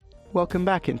Welcome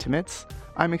back, Intimates.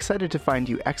 I'm excited to find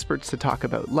you experts to talk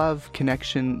about love,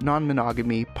 connection,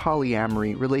 non-monogamy,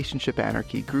 polyamory, relationship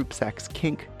anarchy, group sex,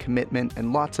 kink, commitment,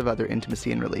 and lots of other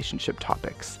intimacy and relationship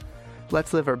topics.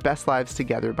 Let's live our best lives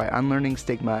together by unlearning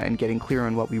stigma and getting clear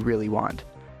on what we really want.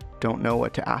 Don't know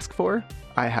what to ask for?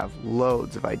 I have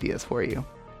loads of ideas for you.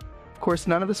 Of course,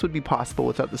 none of this would be possible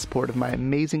without the support of my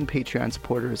amazing Patreon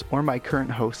supporters or my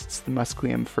current hosts, the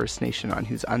Musqueam First Nation on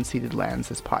whose unceded lands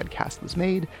this podcast was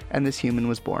made and this human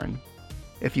was born.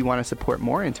 If you want to support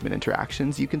more intimate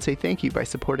interactions, you can say thank you by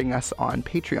supporting us on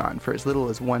Patreon for as little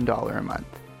as $1 a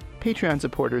month. Patreon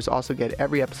supporters also get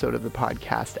every episode of the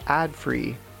podcast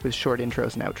ad-free with short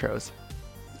intros and outros.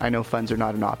 I know funds are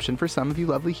not an option for some of you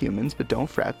lovely humans, but don't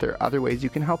fret, there are other ways you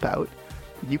can help out.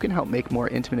 You can help make more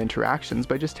intimate interactions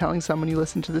by just telling someone you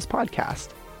listen to this podcast.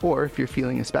 Or if you're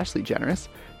feeling especially generous,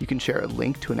 you can share a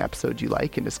link to an episode you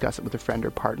like and discuss it with a friend or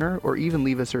partner, or even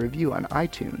leave us a review on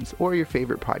iTunes or your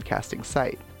favorite podcasting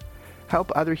site.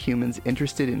 Help other humans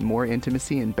interested in more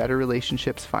intimacy and better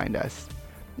relationships find us.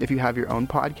 If you have your own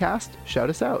podcast,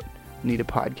 shout us out. Need a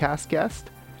podcast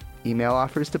guest? Email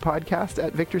offers to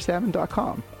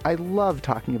podcast@victorsalmon.com. I love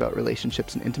talking about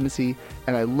relationships and intimacy,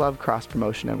 and I love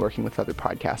cross-promotion and working with other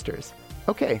podcasters.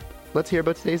 Okay, let's hear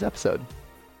about today's episode.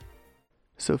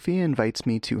 Sophia invites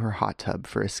me to her hot tub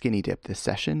for a skinny dip this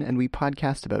session, and we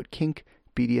podcast about kink,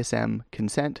 BDSM,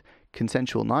 consent,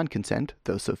 consensual non-consent,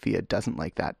 though Sophia doesn't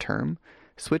like that term,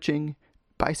 switching,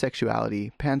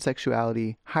 bisexuality,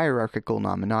 pansexuality, hierarchical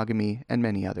non-monogamy, and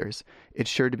many others.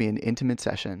 It's sure to be an intimate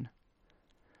session.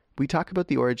 We talk about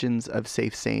the origins of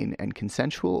safe, sane, and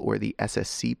consensual, or the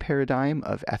SSC paradigm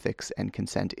of ethics and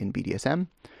consent in BDSM.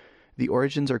 The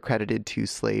origins are credited to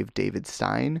slave David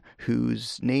Stein,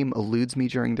 whose name eludes me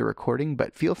during the recording,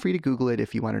 but feel free to Google it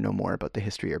if you want to know more about the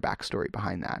history or backstory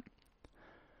behind that.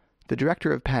 The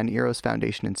director of Pan Eros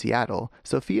Foundation in Seattle,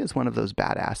 Sophia is one of those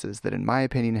badasses that, in my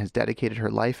opinion, has dedicated her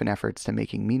life and efforts to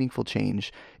making meaningful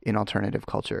change in alternative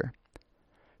culture.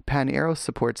 Pan Eros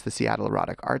supports the Seattle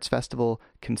Erotic Arts Festival,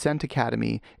 Consent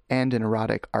Academy, and an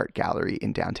erotic art gallery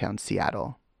in downtown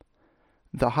Seattle.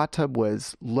 The hot tub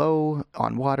was low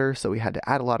on water, so we had to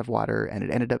add a lot of water, and it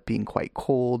ended up being quite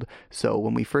cold. So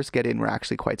when we first get in, we're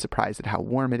actually quite surprised at how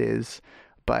warm it is.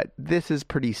 But this is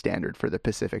pretty standard for the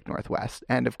Pacific Northwest.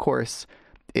 And of course,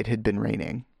 it had been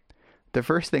raining. The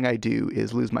first thing I do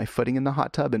is lose my footing in the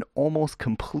hot tub and almost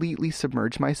completely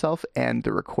submerge myself and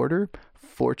the recorder.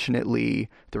 Fortunately,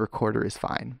 the recorder is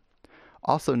fine.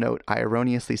 Also note, I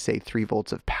erroneously say 3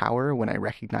 volts of power when I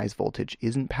recognize voltage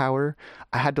isn't power.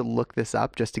 I had to look this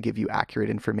up just to give you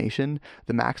accurate information.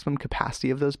 The maximum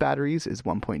capacity of those batteries is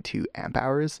 1.2 amp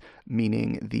hours,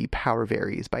 meaning the power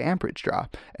varies by amperage draw.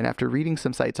 And after reading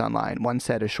some sites online, one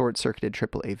said a short-circuited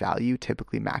AAA value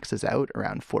typically maxes out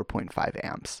around 4.5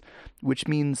 amps, which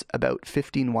means about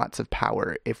 15 watts of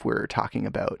power if we're talking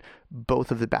about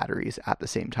both of the batteries at the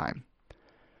same time.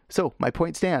 So my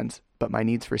point stands, but my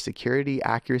needs for security,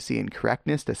 accuracy, and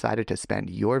correctness decided to spend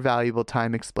your valuable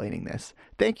time explaining this.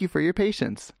 Thank you for your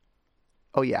patience.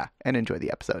 Oh yeah, and enjoy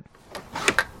the episode.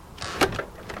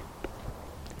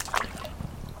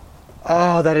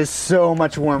 Oh, that is so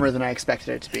much warmer than I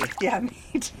expected it to be. Yeah, me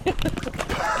too.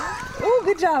 Oh,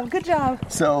 good job, good job.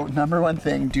 So, number one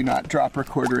thing, do not drop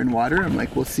recorder in water. I'm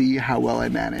like, we'll see how well I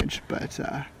manage. But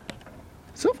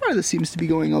so far this seems to be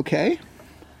going okay.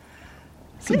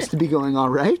 Seems to be going all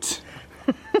right.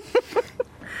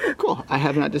 Cool. I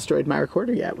have not destroyed my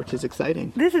recorder yet, which is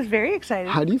exciting. This is very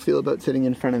exciting. How do you feel about sitting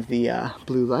in front of the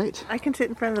blue light? I can sit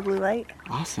in front of the blue light.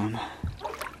 Awesome.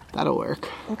 That'll work.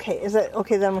 Okay, is it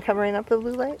okay that I'm covering up the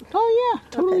blue light? Oh yeah,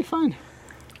 totally fine.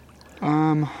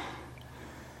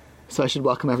 So I should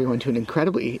welcome everyone to an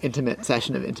incredibly intimate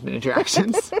session of intimate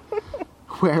interactions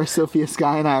where Sophia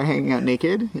Sky and I are hanging out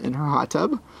naked in her hot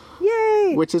tub.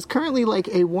 Yay! Which is currently like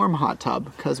a warm hot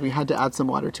tub because we had to add some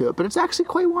water to it, but it's actually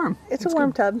quite warm. It's a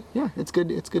warm tub. Yeah, it's good.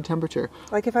 It's good temperature.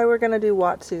 Like if I were going to do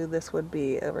Watsu, this would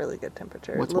be a really good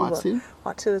temperature. What's Watsu?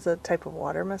 Watsu is a type of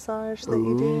water massage that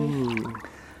you do.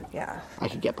 Yeah. I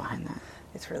could get behind that.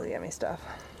 It's really yummy stuff.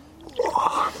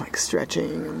 Oh, I'm like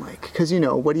stretching and like, because you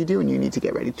know, what do you do when you need to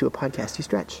get ready to do a podcast? You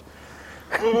stretch.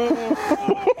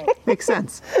 Makes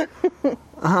sense.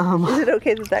 Is it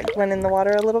okay that went in the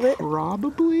water a little bit?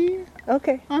 Probably.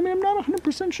 Okay. I mean, I'm not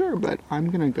 100% sure, but I'm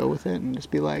going to go with it and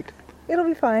just be like... It'll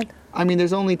be fine. I mean,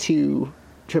 there's only 2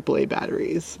 AAA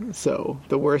batteries, so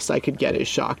the worst I could get is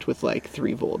shocked with like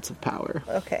 3 volts of power.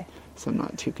 Okay. So I'm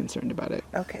not too concerned about it.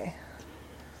 Okay.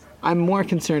 I'm more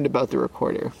concerned about the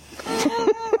recorder.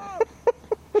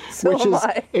 So which am is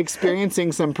I.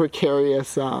 experiencing some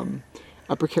precarious...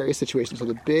 a precarious situation. So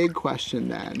the big question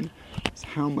then,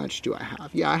 How much do I have?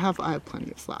 Yeah, I have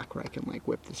plenty of slack where I can like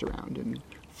whip this around and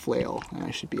flail, and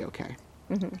I should be okay.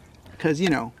 Because you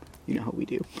know how we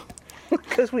do.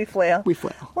 Because we flail. We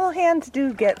flail. Well, hands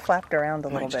do get flapped around a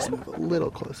I little might just bit. move a little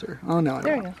closer. Oh no, I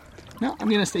There don't. you go. No, I'm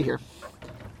gonna stay here.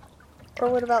 Or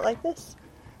what about like this?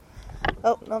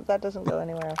 Oh, no, that doesn't go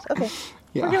anywhere else. Okay.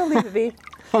 Yeah. We're going to leave it be.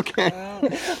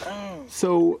 Okay.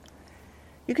 So,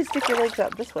 You can stick your legs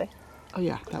out this way. oh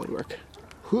yeah, that would work.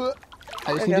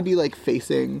 I just you need go. to be like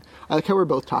facing. I like how we're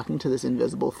both talking to this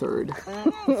invisible third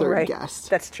Right. guest.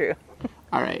 That's true.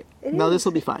 All right. It No, is. this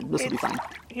will be fine. This will be It's- fine.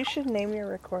 You should name your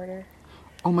recorder.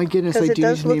 Oh my goodness, I Because it do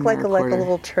does need to look name like my a recorder.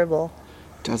 little tribble.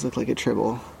 Does look like a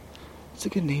tribble. What's a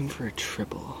good name for a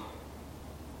tribble?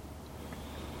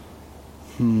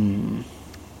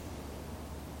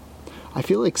 I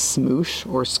feel like smoosh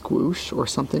or squoosh or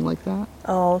something like that.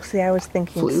 Oh, see, I was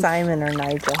thinking Floof? Simon or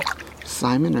Nigel.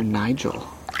 Simon or Nigel.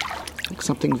 Like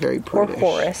something very Or British.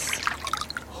 Horace.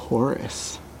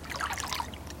 Horace.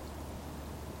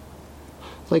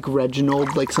 Like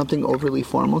Reginald, like something overly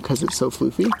formal because it's so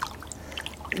floofy.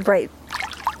 Right.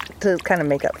 To kind of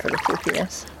make up for the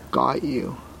floofiness. Got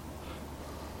you.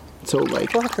 So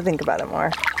like, We'll have to think about it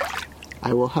more.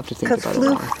 I will have to think Because about it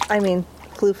more.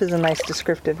 floof is a nice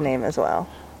descriptive name as well.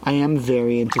 I am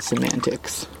very into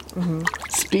semantics. Mm-hmm.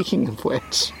 Speaking of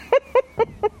which,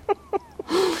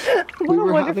 What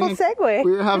a wonderful segue.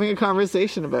 We were having a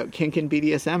conversation about kink and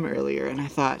BDSM earlier, and I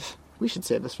thought we should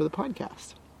save this for the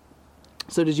podcast.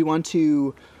 So did you want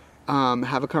to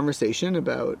have a conversation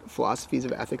about philosophies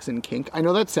of ethics and kink? I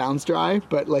know that sounds dry,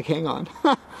 but like, hang on.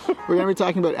 We're going to be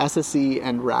talking about SSE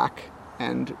and rack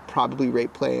and probably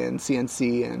rape play and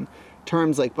CNC and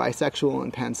terms like bisexual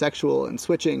and pansexual and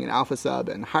switching and alpha sub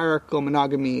and hierarchical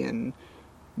monogamy and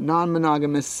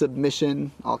non-monogamous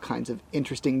submission, all kinds of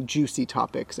interesting, juicy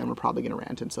topics, and we're probably going to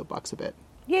rant and soapbox a bit.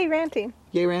 Yay, ranting.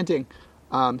 Yay, ranting.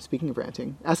 Speaking of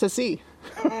ranting, SSE.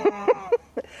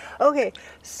 Okay,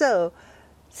 so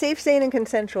safe, sane, and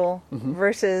consensual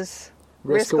versus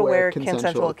risk-aware,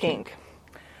 consensual kink.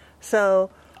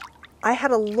 So I had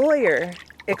a lawyer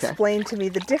explain to me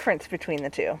the difference between the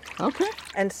two. Okay.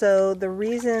 And so the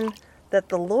reason that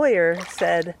the lawyer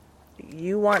said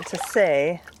you want to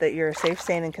say that you're safe,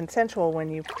 sane, and consensual when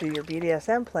you do your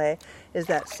BDSM play is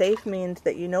that safe means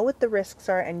that you know what the risks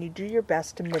are and you do your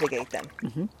best to mitigate them.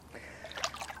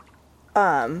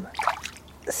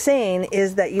 Sane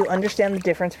is that you understand the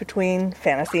difference between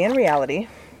fantasy and reality.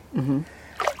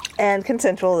 And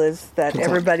consensual is that Consent.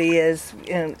 everybody is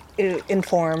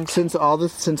informed. Since all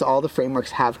the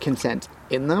frameworks have consent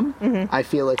in them, I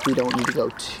feel like we don't need to go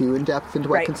too in depth into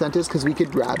what Right. consent is because we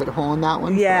could rabbit hole in that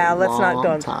one. Yeah, for a let's not long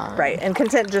go. time. Right, and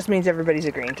consent just means everybody's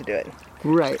agreeing to do it.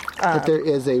 Right, but there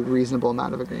is a reasonable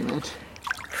amount of agreement.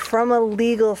 From a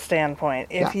legal standpoint,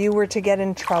 if Yeah. you were to get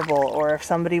in trouble or if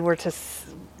somebody were to,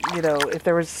 if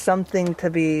there was something to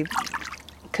be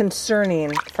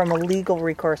concerning from a legal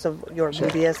recourse of your Sure.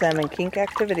 BDSM and kink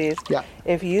activities, Yeah.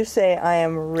 if you say, I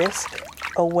am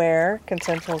risk-aware,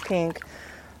 consensual kink,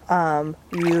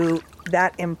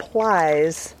 that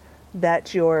implies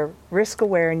that you're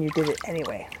risk-aware and you did it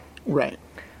anyway. Right.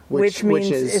 Which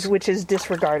is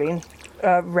disregarding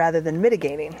rather than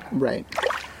mitigating. right.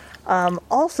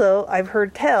 Also, I've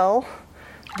heard tell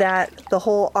that the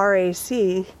whole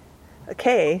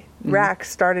rack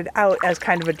started out as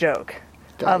kind of a joke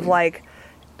Got of you. like,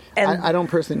 and I don't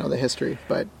personally know the history,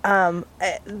 but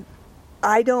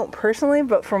I don't personally,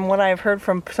 but from what I've heard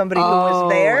from somebody who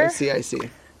was there, I see.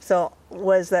 so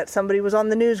was that somebody was on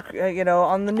the news,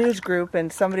 on the news group,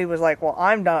 and somebody was like, "Well,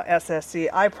 I'm not SSC.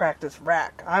 I practice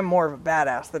rack. I'm more of a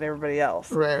badass than everybody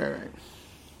else." Right.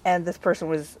 And this person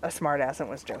was a smartass and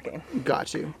was joking.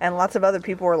 Got you. And lots of other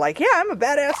people were like, "Yeah, I'm a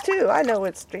badass too. I know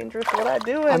it's dangerous what I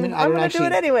do, and I I'm going to do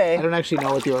it anyway." I don't actually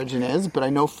know what the origin is, but I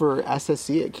know for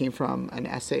SSC it came from an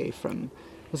essay from,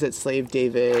 was it Slave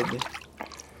David?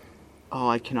 Oh,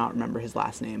 I cannot remember his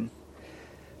last name.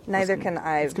 Neither can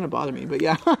I. It's going to bother me, but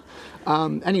yeah.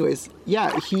 Anyways,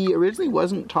 yeah, he originally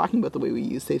wasn't talking about the way we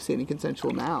use safe, sane, and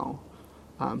consensual now.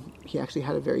 He actually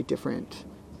had a very different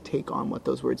take on what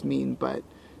those words mean, but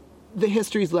the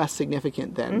history is less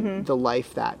significant than the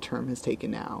life that term has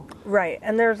taken now. Right,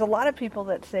 and there's a lot of people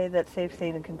that say that safe,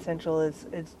 sane, and consensual is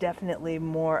definitely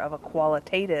more of a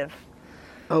qualitative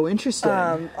Oh, interesting.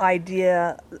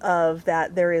 idea of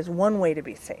that there is one way to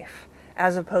be safe,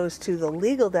 as opposed to the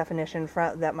legal definition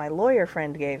that my lawyer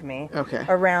friend gave me Okay.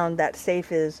 around that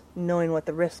safe is knowing what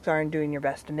the risks are and doing your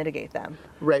best to mitigate them.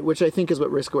 Right, which I think is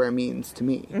what risk aware means to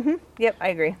me. Yep, I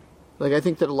agree. Like, I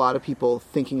think that a lot of people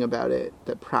thinking about it,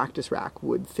 that practice rack,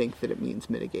 would think that it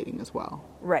means mitigating as well.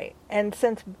 Right. And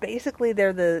since basically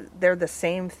they're the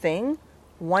same thing,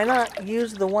 why not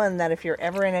use the one that if you're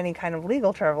ever in any kind of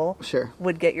legal trouble, Sure,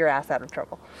 would get your ass out of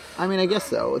trouble? I mean, I guess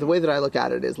so. The way that I look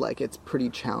at it is, like, it's pretty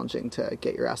challenging to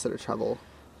get your ass out of trouble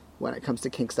when it comes to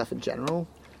kink stuff in general.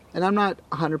 And I'm not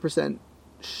 100%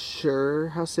 sure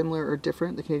how similar or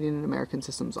different the Canadian and American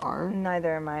systems are.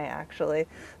 Neither am I, actually.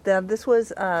 This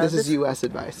was... This is U.S.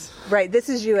 advice. Right, this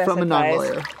is U.S. From a advice.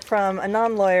 non-lawyer. From a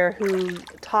non-lawyer who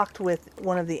talked with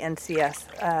one of the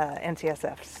NCSF's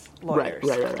lawyers.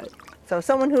 Right. So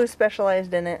someone who is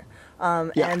specialized in it,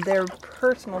 Yeah. and their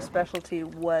personal specialty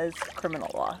was criminal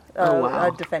law. Oh,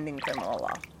 wow. Defending criminal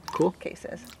law Cool.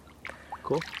 cases.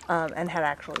 Cool. And had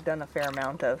actually done a fair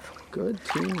amount of Good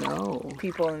to know.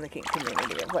 people in the kink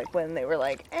community, of like when they were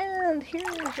like, and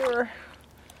here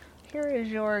is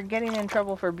your getting in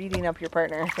trouble for beating up your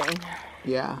partner thing.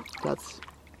 Yeah, that's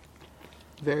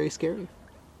very scary.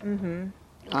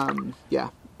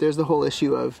 Yeah, there's the whole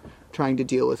issue of trying to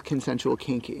deal with consensual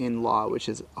kink in law, which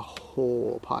is a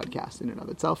whole podcast in and of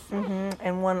itself.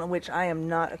 And one which I am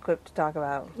not equipped to talk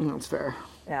about. That's fair.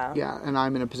 Yeah. Yeah, and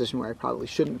I'm in a position where I probably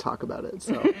shouldn't talk about it,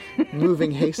 so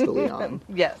moving hastily on.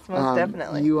 Yes, most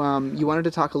definitely. You wanted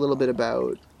to talk a little bit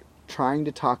about trying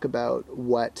to talk about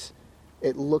what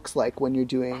it looks like when you're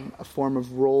doing a form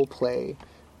of role play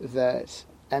that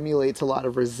emulates a lot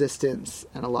of resistance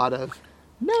and a lot of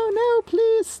no,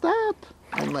 please stop,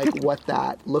 and like what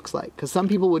that looks like. Because some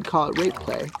people would call it rape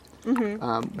play,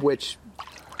 which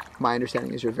my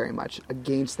understanding is you're very much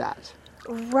against that.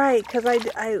 Right, because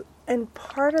and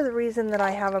part of the reason that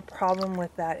I have a problem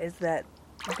with that is that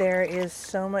there is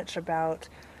so much about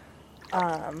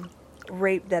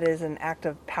rape that is an act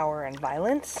of power and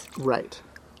violence. Right.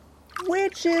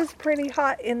 Which is pretty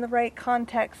hot in the right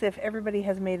context if everybody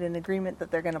has made an agreement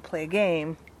that they're going to play a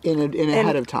game. In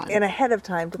ahead of time. In ahead of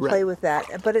time to play with that.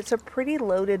 But it's a pretty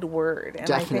loaded word. And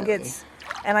Definitely.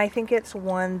 I think it's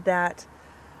one that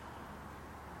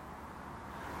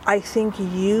I think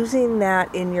using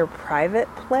that in your private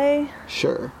play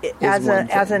Sure. as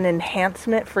an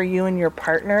enhancement for you and your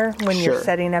partner when Sure. you're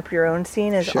setting up your own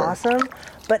scene is Sure. awesome.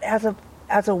 But as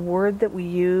a word that we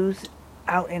use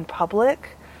out in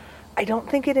public, I don't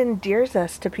think it endears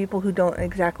us to people who don't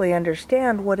exactly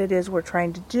understand what it is we're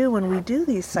trying to do when we do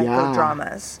these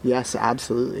psychodramas. Yes,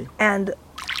 absolutely. And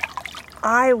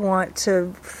I would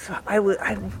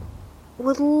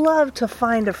love to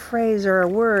find a phrase or a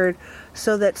word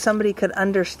so that somebody could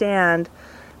understand,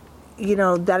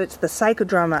 that it's the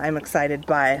psychodrama I'm excited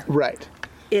by. Right.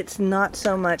 It's not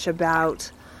so much about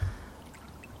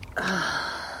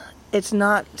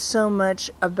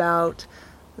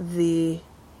the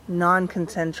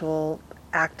non-consensual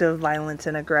act of violence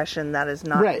and aggression that is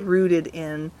not rooted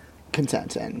in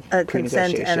consent and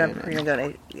consent and a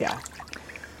pre-negotiation. Yeah.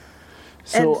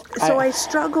 So I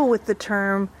struggle with the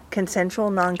term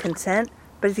consensual non-consent,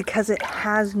 but it's because it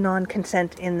has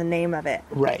non-consent in the name of it.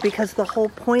 Right. Because the whole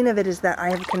point of it is that I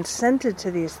have consented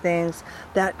to these things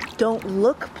that don't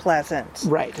look pleasant.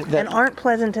 Right. And aren't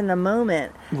pleasant in the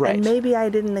moment. Right. And maybe I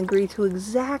didn't agree to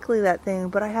exactly that thing,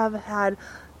 but I have had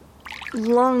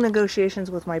long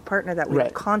negotiations with my partner that we're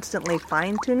constantly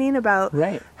fine-tuning about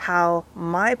how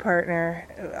my partner,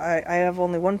 I have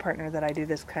only one partner that I do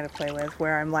this kind of play with,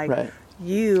 where I'm like,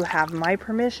 you have my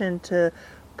permission to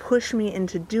push me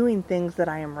into doing things that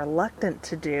I am reluctant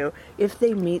to do if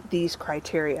they meet these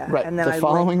criteria. Right. And then the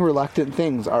following reluctant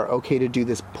things are okay to do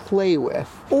this play with.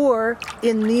 Or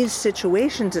in these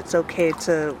situations, it's okay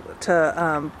to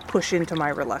push into my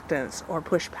reluctance or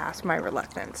push past my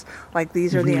reluctance. Like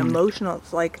these are the emotional.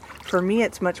 Like for me,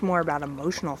 it's much more about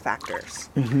emotional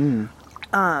factors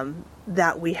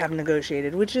that we have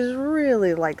negotiated, which is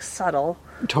really like subtle.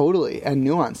 Totally, and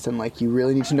nuanced, and like you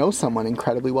really need to know someone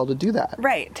incredibly well to do that.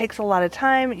 Right. It takes a lot of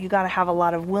time. You got to have a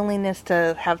lot of willingness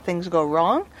to have things go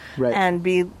wrong, and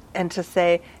to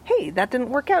say, hey, that didn't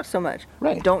work out so much.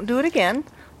 Right. Don't do it again.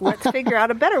 Let's figure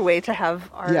out a better way to have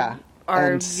our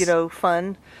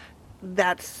fun.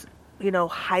 That's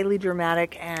highly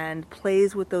dramatic and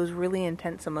plays with those really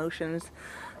intense emotions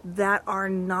that are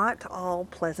not all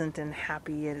pleasant and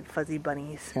happy and fuzzy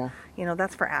bunnies. Yeah.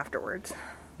 That's for afterwards.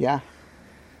 Yeah.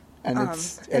 And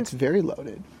it's very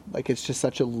loaded. Like, it's just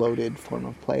such a loaded form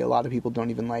of play. A lot of people don't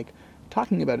even like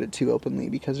talking about it too openly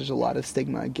because there's a lot of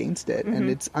stigma against it. And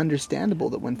it's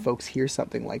understandable that when folks hear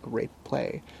something like rape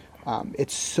play,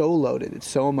 it's so loaded, it's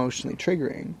so emotionally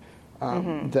triggering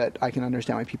that I can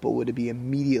understand why people would be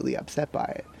immediately upset by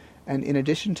it. And in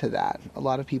addition to that, a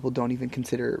lot of people don't even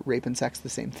consider rape and sex the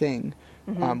same thing,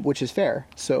 which is fair.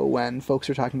 So when folks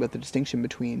are talking about the distinction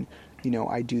between,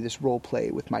 I do this role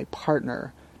play with my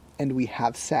partner and we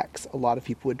have sex, a lot of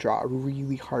people would draw a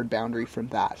really hard boundary from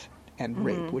that and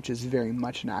rape, which is very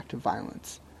much an act of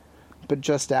violence. But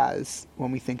just as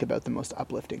when we think about the most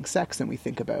uplifting sex and we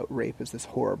think about rape as this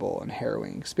horrible and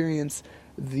harrowing experience,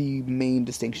 the main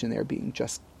distinction there being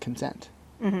just consent.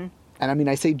 Mm-hmm. And I mean,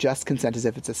 I say just consent as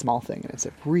if it's a small thing and it's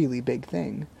a really big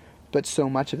thing. But so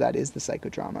much of that is the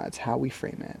psychodrama. It's how we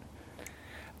frame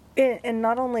it. And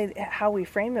not only how we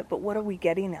frame it, but what are we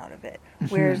getting out of it?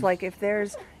 Whereas, like, if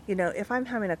there's, if I'm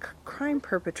having a crime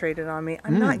perpetrated on me,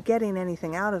 I'm not getting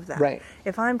anything out of that. Right.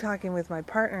 If I'm talking with my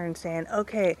partner and saying,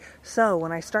 okay, so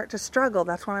when I start to struggle,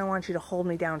 that's when I want you to hold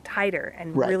me down tighter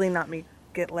and really not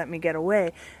let me get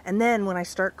away. And then when I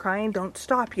start crying, don't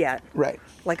stop yet. Right.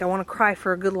 Like, I want to cry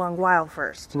for a good long while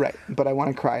first. Right. But I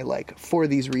want to cry, like, for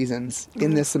these reasons,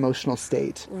 in this emotional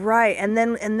state. Right. And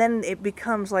then it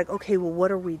becomes like, okay, well, what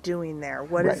are we doing there?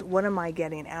 What am I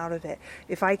getting out of it?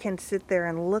 If I can sit there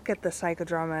and look at the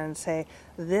psychodrama and say,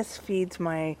 this feeds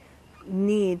my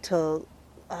need to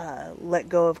let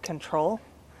go of control,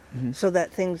 so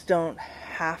that things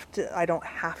I don't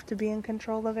have to be in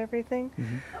control of everything.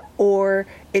 Or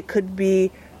it could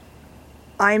be,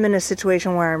 I'm in a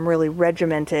situation where I'm really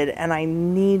regimented and I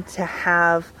need to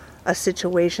have a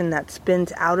situation that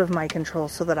spins out of my control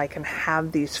so that I can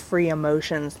have these free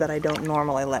emotions that I don't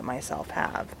normally let myself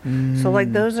have. So,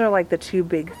 like, those are like the two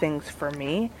big things for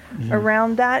me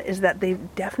around that, is that they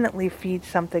definitely feed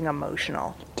something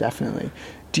emotional. Definitely.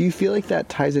 Do you feel like that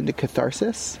ties into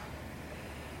catharsis?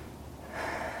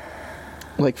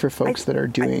 Like, for folks that are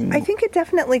doing... I think it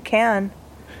definitely can.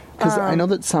 Because I know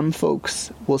that some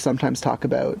folks will sometimes talk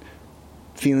about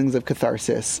feelings of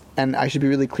catharsis, and I should be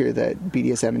really clear that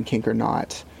BDSM and kink are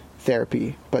not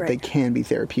therapy, but they can be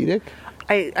therapeutic.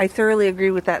 I thoroughly agree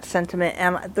with that sentiment,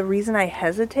 and the reason I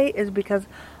hesitate is because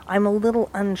I'm a little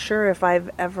unsure if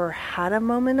I've ever had a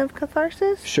moment of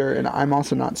catharsis. Sure, and I'm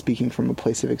also not speaking from a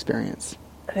place of experience.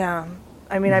 Yeah.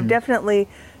 I mean, I've definitely,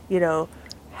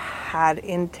 had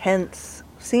intense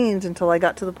scenes until I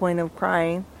got to the point of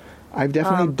crying. I've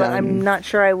definitely done... But I'm not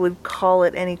sure I would call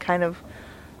it any kind of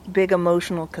big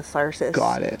emotional catharsis.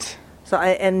 Got it. So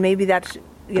and maybe that's,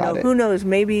 who knows,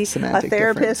 maybe Semantic a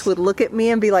therapist difference. would look at me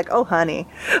and be like, oh, honey,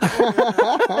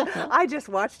 I just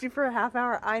watched you for a half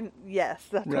hour. Yes,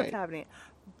 that's what's happening.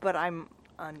 But I'm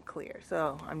unclear.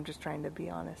 So I'm just trying to be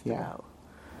honest about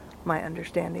my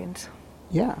understandings.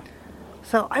 Yeah.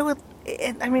 So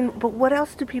but what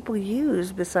else do people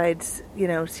use besides,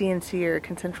 CNC or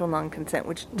consensual non-consent,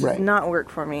 which does not work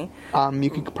for me? You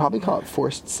could probably call it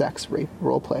forced sex rape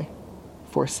roleplay.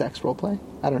 Forced sex roleplay?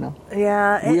 I don't know.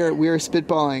 Yeah. We are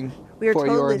spitballing for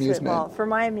your amusement. For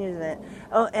my amusement.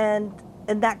 Oh, and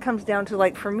that comes down to,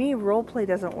 like, for me, roleplay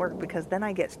doesn't work because then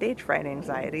I get stage fright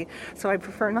anxiety, so I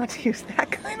prefer not to use that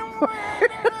kind of word.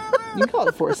 You can call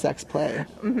it forced sex play.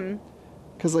 Mm-hmm.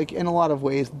 Because, like, in a lot of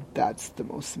ways, that's the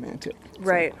most semantic.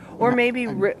 Right. Or maybe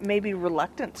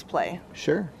reluctance play.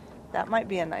 Sure. That might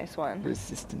be a nice one.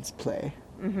 Resistance play.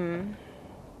 Mm-hmm.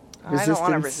 Resistance I don't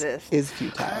want to resist. Is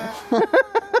futile.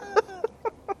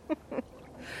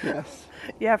 Yes.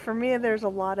 Yeah, for me, there's a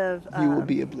lot of... You will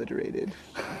be obliterated.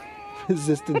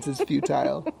 Resistance is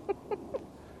futile.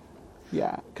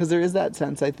 Yeah, because there is that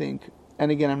sense, I think, and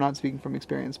again, I'm not speaking from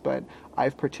experience, but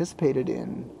I've participated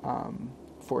in...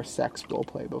 forced sex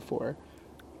roleplay before.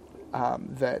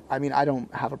 I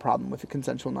don't have a problem with the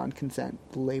consensual non-consent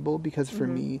label, because for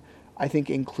me, I think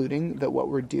including that what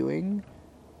we're doing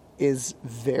is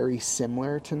very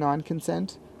similar to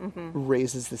non-consent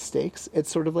raises the stakes.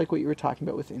 It's sort of like what you were talking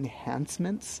about with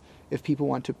enhancements. If people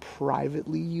want to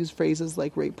privately use phrases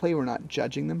like rape play, we're not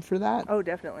judging them for that. Oh,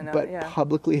 definitely not. But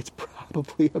publicly, it's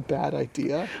probably a bad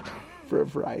idea for a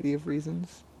variety of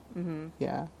reasons. Mm-hmm.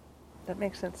 Yeah. That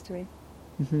makes sense to me.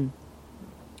 Mm-hmm.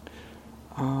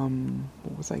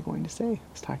 What was I going to say? I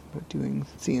was talking about doing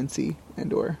CNC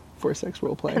and or forced sex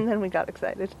roleplay. And then we got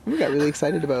excited. We got really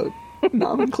excited about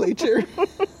nomenclature.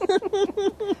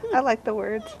 I like the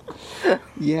words.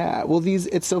 Yeah. Well,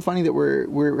 it's so funny that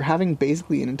we're having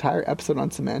basically an entire episode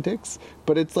on semantics,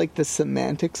 but it's like the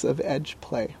semantics of edge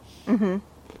play. Mm-hmm.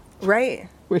 Right.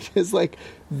 Which is like,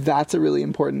 that's a really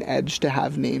important edge to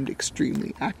have named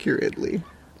extremely accurately.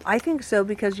 I think so,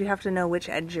 because you have to know which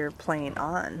edge you're playing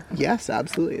on. Yes,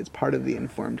 absolutely. It's part of the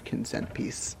informed consent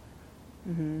piece.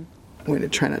 Mm-hmm. I'm going to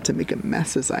try not to make a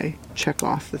mess as I check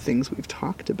off the things we've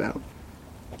talked about.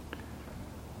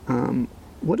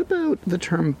 What about the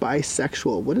term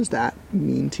bisexual? What does that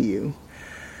mean to you?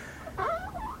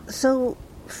 So,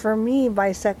 for me,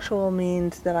 bisexual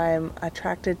means that I'm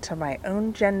attracted to my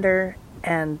own gender,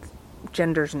 and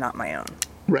gender's not my own.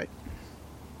 Right.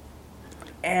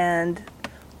 And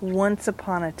once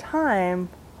upon a time,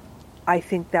 I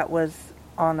think that was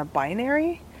on a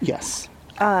binary. Yes.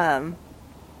 And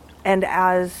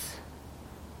as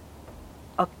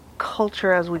a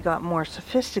culture, as we got more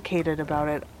sophisticated about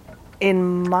it,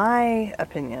 in my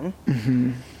opinion,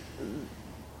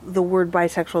 the word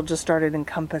bisexual just started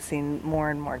encompassing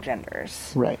more and more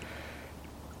genders. Right.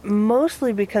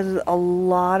 Mostly because a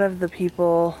lot of the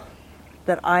people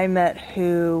that I met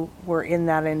who were in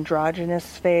that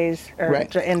androgynous phase, or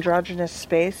Right. androgynous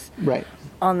space, Right.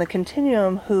 on the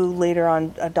continuum, who later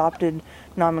on adopted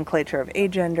nomenclature of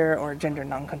agender or gender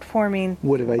nonconforming,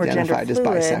 Would have or gender identified as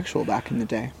fluid. bisexual back in the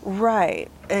day. Right.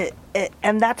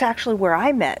 And that's actually where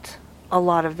I met a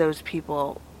lot of those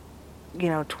people,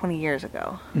 20 years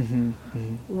ago.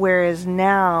 Whereas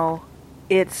now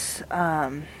it's,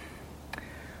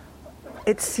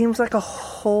 it seems like a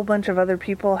whole bunch of other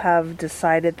people have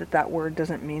decided that that word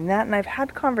doesn't mean that. And I've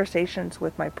had conversations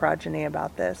with my progeny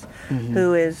about this,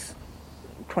 who is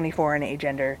 24 and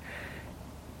agender.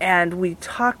 And we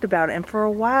talked about it. And for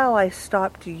a while I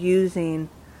stopped using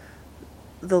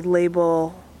the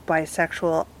label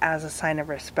bisexual as a sign of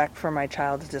respect for my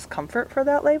child's discomfort for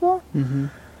that label.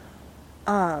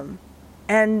 And,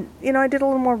 I did a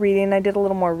little more reading, I did a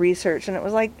little more research, and it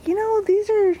was like,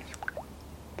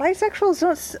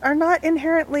 bisexuals are not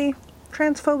inherently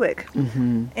transphobic.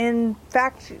 In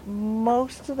fact,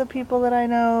 most of the people that I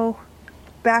know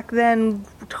back then,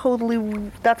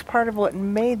 that's part of what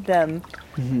made them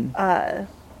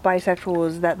bisexual,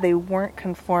 was that they weren't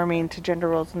conforming to gender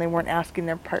roles, and they weren't asking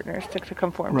their partners to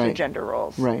conform to gender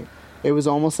roles. Right. It was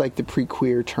almost like the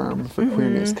pre-queer term for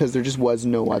queerness, because there just was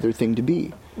no other thing to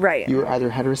be. Right. You were either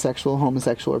heterosexual,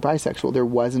 homosexual, or bisexual. There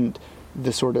wasn't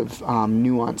the sort of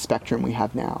nuanced spectrum we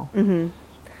have now.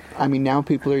 I mean, now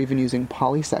people are even using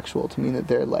polysexual to mean that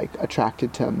they're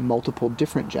attracted to multiple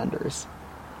different genders.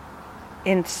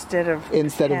 Instead of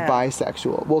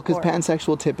bisexual. Well, because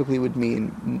pansexual typically would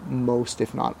mean most,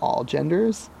 if not all,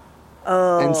 genders.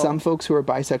 Oh. And some folks who are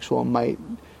bisexual might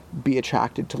be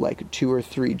attracted to 2 or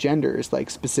 3 genders,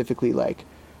 specifically let's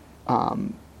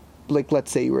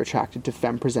say you were attracted to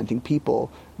femme-presenting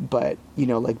people, but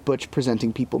butch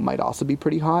presenting people might also be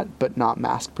pretty hot, but not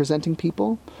masc presenting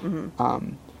people.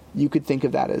 You could think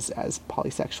of that as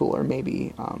polysexual, or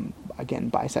maybe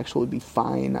again, bisexual would be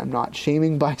fine. I'm not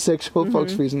shaming bisexual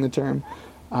folks for using the term.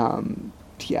 I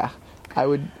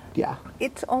would.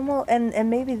 It's almost, and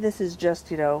maybe this is just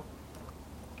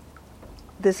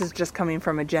this is just coming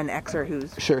from a Gen Xer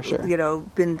who's sure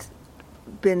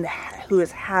been who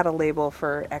has had a label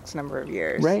for X number of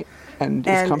years, right, and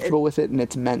is comfortable with it, and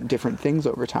it's meant different things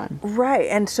over time, right.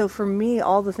 And so for me,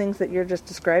 all the things that you're just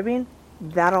describing,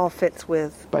 that all fits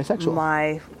with bisexual,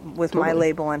 my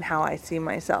label and how I see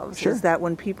myself. Sure. Is that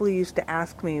when people used to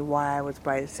ask me why I was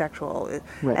bisexual,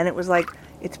 right. And it was like,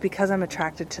 it's because I'm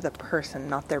attracted to the person,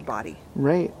 not their body.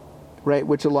 Right,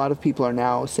 which a lot of people are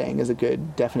now saying is a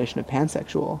good definition of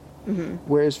pansexual.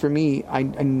 Whereas for me, I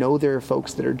know there are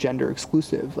folks that are gender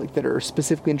exclusive, that are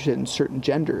specifically interested in certain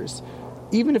genders,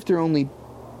 even if there are only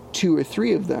 2 or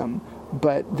 3 of them,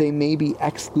 but they may be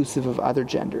exclusive of other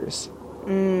genders.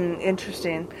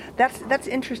 Interesting. That's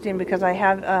interesting, because I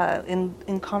have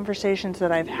in conversations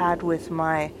that I've had with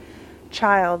my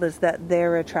child, is that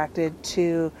they're attracted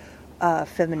to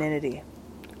femininity,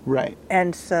 right?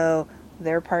 And so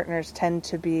their partners tend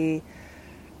to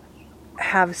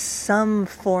have some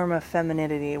form of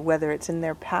femininity, whether it's in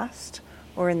their past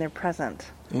or in their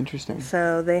present. Interesting.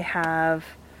 So they have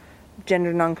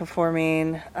gender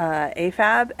nonconforming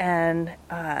AFAB and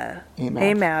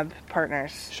AMAB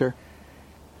partners. Sure.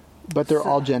 But they're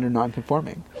all gender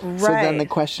nonconforming. Right. So then the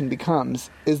question becomes,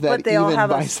 is that but they even all have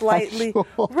bisexual? a slightly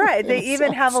right. They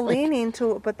even have a leaning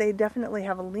to, but they definitely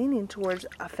have a leaning towards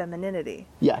a femininity.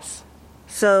 Yes.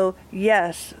 So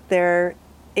yes, their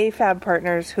AFAB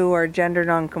partners who are gender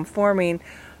nonconforming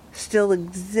still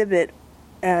exhibit,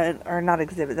 or not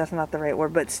exhibit. That's not the right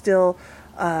word, but still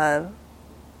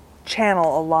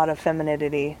channel a lot of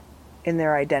femininity in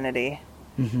their identity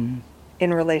in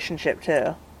relationship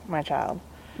to my child.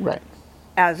 Right.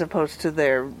 As opposed to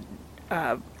their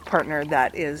partner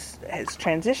that is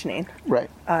transitioning. Right.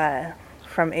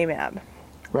 From AMAB.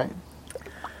 Right.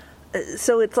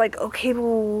 So it's like, okay,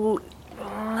 well,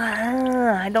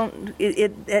 I don't.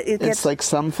 It gets, it's like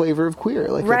some flavor of queer.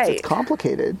 Right. It's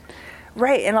complicated.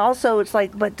 Right, and also it's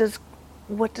like, but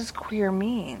what does queer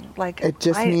mean? It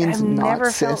just means not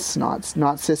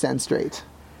cis and straight.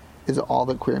 is all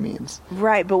that queer means.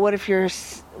 Right, but what if you're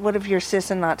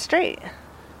cis and not straight?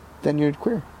 Then you're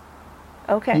queer.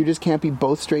 Okay. You just can't be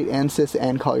both straight and cis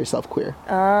and call yourself queer.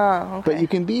 Oh, okay. But you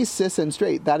can be cis and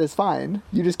straight. That is fine.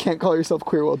 You just can't call yourself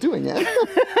queer while doing it.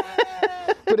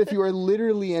 But if you are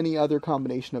literally any other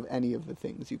combination of any of the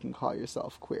things, you can call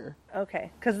yourself queer.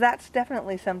 Okay, because that's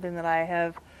definitely something that I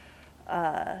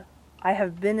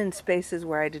have been in spaces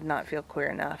where I did not feel queer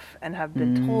enough and have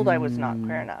been told I was not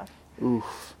queer enough.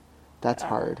 Oof. That's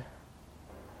hard.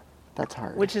 That's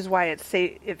hard. Which is why it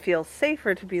feels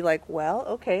safer to be like, well,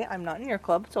 okay, I'm not in your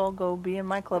club, so I'll go be in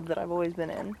my club that I've always been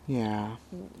in. Yeah.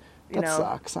 That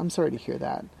sucks. I'm sorry to hear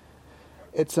that.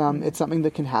 It's something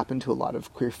that can happen to a lot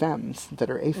of queer femmes that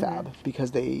are AFAB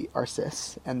because they are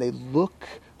cis and they look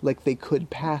like they could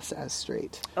pass as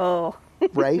straight. Oh.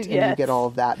 Right? Yes. And you get all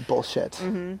of that bullshit,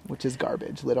 which is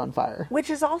garbage, lit on fire. Which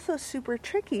is also super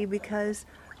tricky because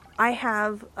I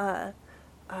have...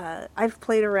 I've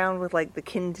played around with like the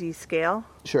Kinsey scale,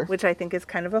 Sure. which I think is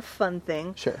kind of a fun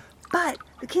thing. Sure. But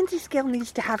the Kinsey scale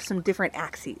needs to have some different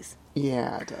axes.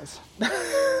 Yeah, it does.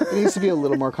 It needs to be a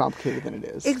little more complicated than it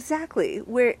is. Exactly.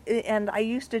 And I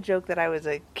used to joke that I was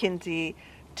a Kinsey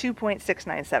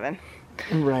 2.697.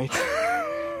 Right.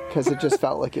 Because it just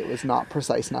felt like it was not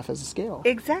precise enough as a scale.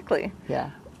 Exactly.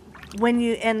 Yeah. When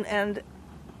you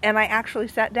and I actually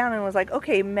sat down and was like,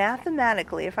 okay,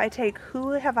 mathematically, if I take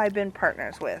who have I been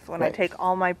partners with, when I take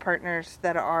all my partners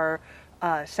that are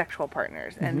sexual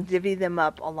partners and divvy them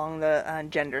up along the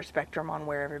gender spectrum on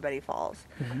where everybody falls.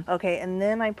 Okay, and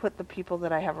then I put the people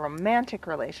that I have romantic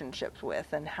relationships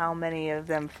with and how many of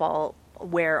them fall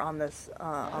where on this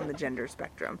on the gender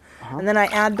spectrum. And then I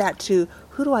add that to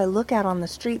who do I look at on the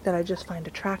street that I just find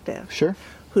attractive? Sure.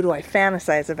 Who do I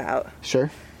fantasize about? Sure.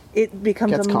 It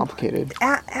becomes Gets complicated.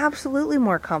 Absolutely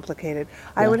more complicated.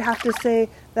 Yeah. I would have to say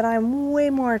that I'm way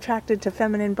more attracted to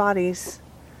feminine bodies.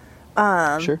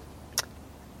 Sure.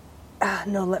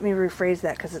 No, let me rephrase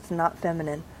that because it's not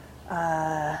feminine.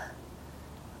 Are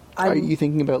you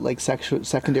thinking about like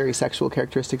secondary sexual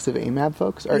characteristics of AMAB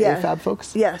folks or AFAB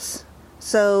folks? Yes.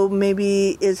 So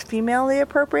maybe is female the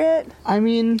appropriate? I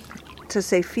mean, to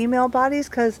say female bodies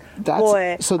because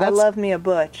boy, I love me a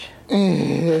butch.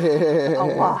 A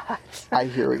lot. I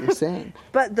hear what you're saying.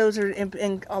 But those are,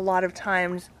 in a lot of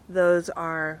times, those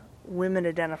are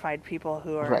women-identified people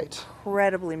who are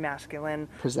incredibly masculine.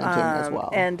 Presenting as well.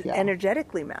 And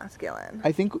energetically masculine.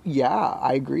 I think,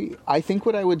 I agree. I think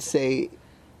what I would say,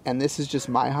 and this is just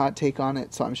my hot take on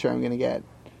it, so I'm sure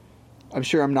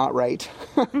I'm not right,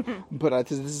 but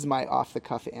this is my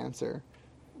off-the-cuff answer,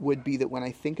 would be that when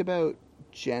I think about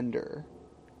gender...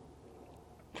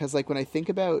 Because, like, when I think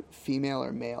about female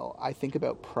or male, I think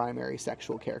about primary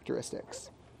sexual characteristics.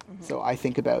 So I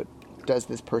think about, does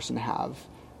this person have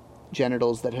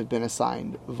genitals that have been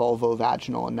assigned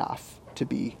vulvovaginal enough to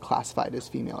be classified as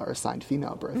female or assigned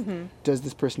female birth? Does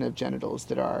this person have genitals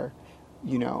that are,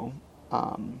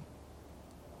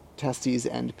 testes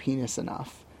and penis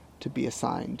enough to be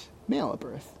assigned male at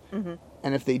birth?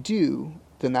 And if they do,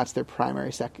 then that's their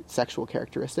primary sexual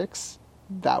characteristics.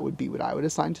 That would be what I would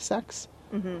assign to sex.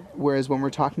 Whereas when we're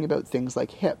talking about things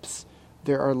like hips,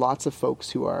 there are lots of folks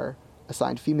who are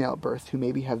assigned female at birth who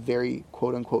maybe have very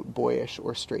quote-unquote boyish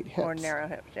or straight hips. Or narrow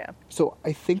hips, yeah. So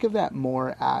I think of that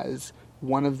more as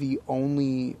one of the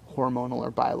only hormonal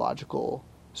or biological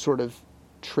sort of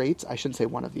traits, I shouldn't say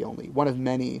one of the only, one of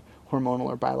many hormonal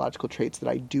or biological traits that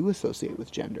I do associate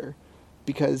with gender.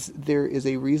 Because there is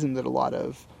a reason that a lot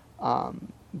of,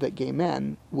 that gay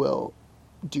men will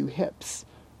do hips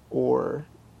or...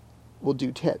 will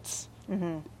do tits.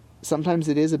 Sometimes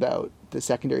it is about the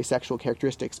secondary sexual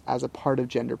characteristics as a part of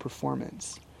gender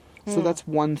performance. So that's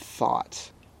one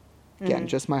thought. Again,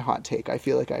 just my hot take. I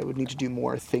feel like I would need to do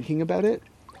more thinking about it.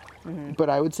 But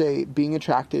I would say being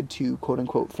attracted to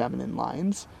quote-unquote feminine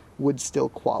lines would still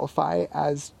qualify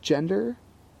as gender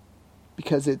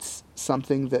because it's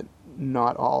something that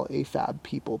not all AFAB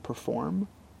people perform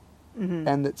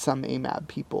and that some AMAB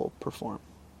people perform.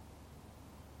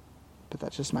 But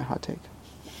that's just my hot take.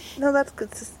 No, that's good.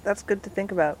 That's good to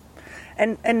think about.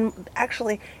 And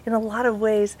actually, in a lot of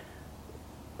ways,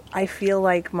 I feel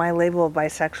like my label of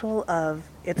bisexual of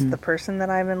it's the person that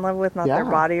I'm in love with, not their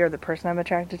body, or the person I'm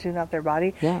attracted to, not their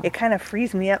body. Yeah. It kind of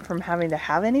frees me up from having to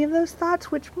have any of those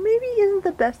thoughts, which maybe isn't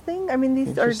the best thing. I mean,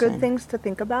 these are good things to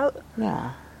think about.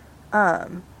 Yeah.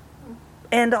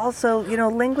 And also,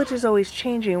 language is always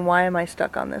changing. Why am I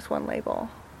stuck on this one label?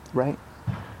 Right.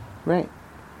 Right.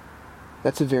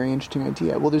 That's a very interesting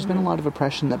idea. Well, there's been a lot of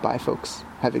oppression that bi folks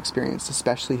have experienced,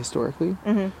 especially historically.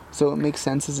 So it makes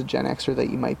sense as a Gen Xer that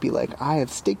you might be like, I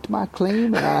have staked my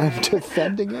claim and I'm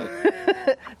defending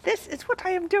it. This is what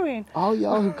I am doing. All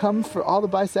y'all who come for all the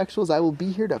bisexuals, I will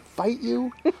be here to fight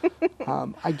you.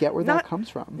 I get where that comes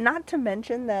from. Not to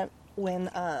mention that when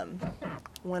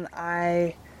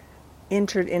I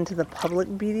entered into the public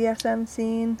BDSM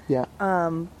scene,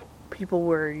 people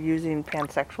were using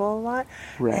pansexual a lot.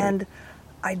 Right. And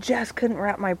I just couldn't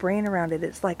wrap my brain around it.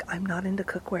 It's like, I'm not into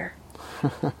cookware.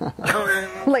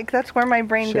 Like, that's where my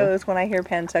brain goes when I hear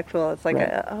pansexual. It's like,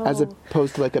 as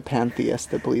opposed to like a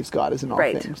pantheist that believes God is in all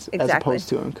things, as opposed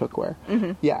to in cookware.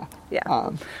 Yeah.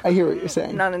 I hear what you're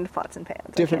saying. Not into pots and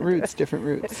pans. Different roots.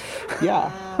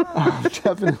 Yeah,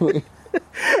 definitely.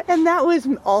 And that was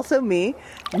also me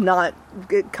not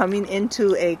coming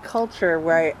into a culture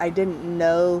where I didn't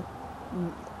know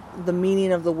the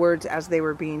meaning of the words as they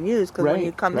were being used, because when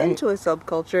you come into a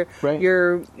subculture,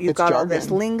 you've got all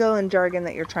this lingo and jargon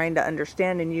that you're trying to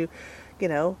understand, and you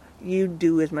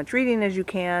do as much reading as you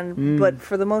can, but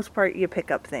for the most part you pick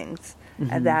up things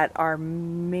that are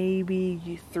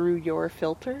maybe through your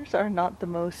filters are not the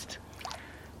most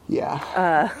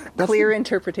clear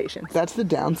interpretations. That's the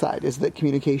downside, is that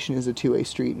communication is a two-way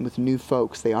street, and with new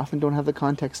folks they often don't have the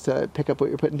context to pick up what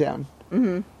you're putting down.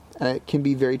 And it can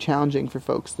be very challenging for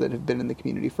folks that have been in the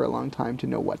community for a long time to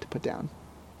know what to put down.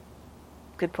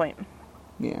 Good point.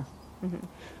 Yeah.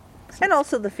 And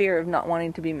also the fear of not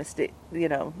wanting to be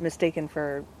mistaken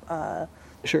for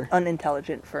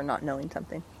unintelligent for not knowing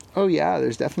something. Oh yeah,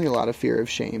 there's definitely a lot of fear of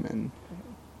shame, and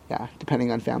depending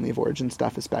on family of origin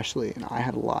stuff especially, and I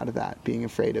had a lot of that, being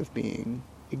afraid of being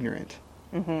ignorant.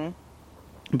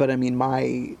 But I mean,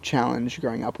 my challenge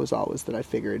growing up was always that I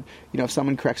figured, if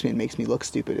someone corrects me and makes me look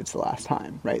stupid, it's the last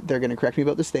time, right? They're going to correct me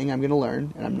about this thing, I'm going to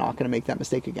learn, and I'm not going to make that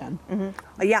mistake again.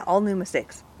 Yeah, all new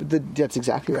mistakes. But that's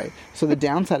exactly right. So the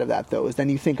downside of that, though, is then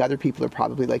you think other people are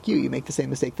probably like you. You make the same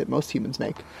mistake that most humans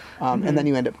make. And then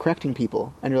you end up correcting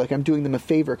people, and you're like, I'm doing them a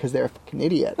favor because they're a fucking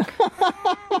idiot.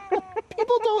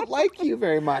 People don't like you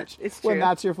very much when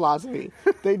that's your philosophy.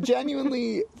 They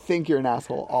genuinely think you're an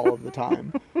asshole all of the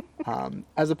time.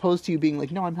 As opposed to you being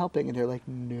like, no, I'm helping. And they're like,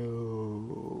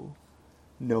 no,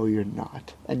 you're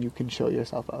not. And you can show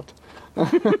yourself out.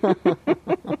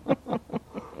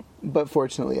 But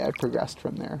fortunately, I've progressed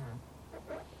from there.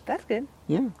 That's good.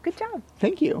 Yeah. Good job.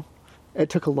 Thank you. It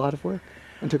took a lot of work.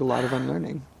 It took a lot of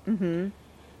unlearning.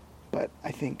 But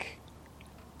I think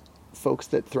folks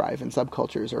that thrive in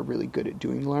subcultures are really good at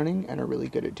doing learning and are really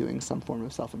good at doing some form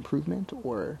of self-improvement,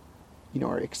 or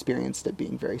are experienced at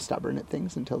being very stubborn at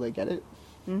things until they get it.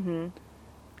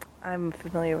 I'm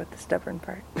familiar with the stubborn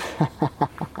part.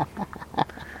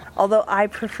 Although I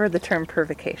prefer the term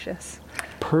pervicacious.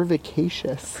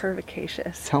 Pervicacious.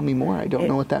 Tell me more. I don't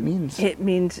know what that means. It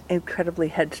means incredibly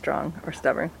headstrong or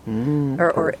stubborn.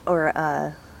 Or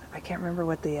I can't remember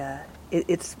what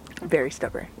it's very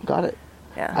stubborn. Got it.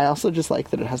 Yeah. I also just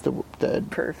like that it has the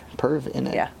perv in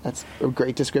it. Yeah. That's a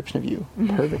great description of you.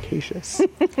 Pervicacious.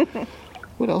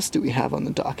 What else do we have on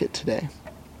the docket today?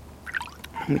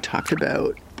 We talked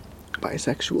about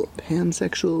bisexual,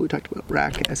 pansexual. We talked about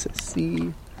RAC,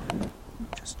 SSC.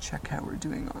 Just check how we're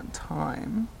doing on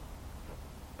time.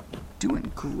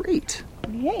 Doing great.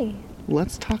 Yay.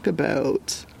 Let's talk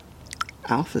about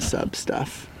alpha sub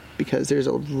stuff, because there's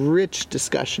a rich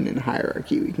discussion in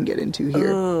hierarchy we can get into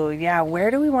here. Oh, yeah. Where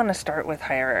do we want to start with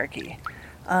hierarchy?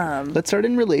 Let's start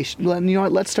in relation. You know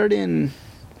what? Let's start in...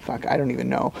 I don't even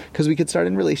know. Because we could start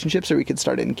in relationships or we could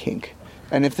start in kink.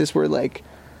 And if this were like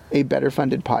a better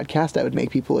funded podcast, I would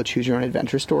make people a choose your own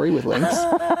adventure story with links.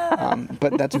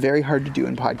 But that's very hard to do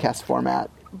in podcast format.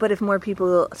 But if more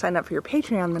people sign up for your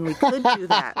Patreon, then we could do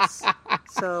that.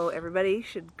 So everybody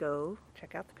should go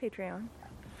check out the Patreon.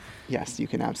 Yes, you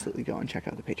can absolutely go and check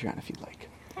out the Patreon if you'd like.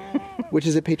 Which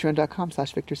is at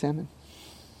patreon.com/VictorSalmon.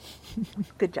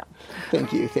 Good job.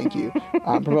 Thank you.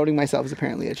 Promoting myself is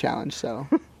apparently a challenge, so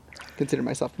consider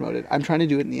myself promoted. I'm trying to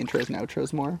do it in the intros and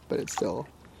outros more, but it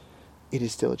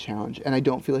is still a challenge. And I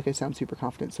don't feel like I sound super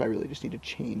confident, so I really just need to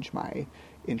change my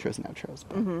intros and outros.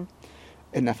 But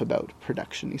enough about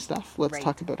production-y stuff. Let's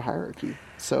talk about hierarchy.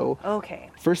 So,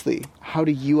 firstly, how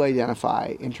do you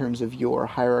identify in terms of your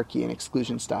hierarchy and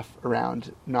exclusion stuff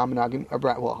around non-monogamy,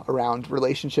 around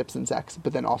relationships and sex,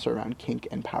 but then also around kink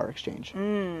and power exchange?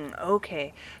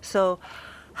 So,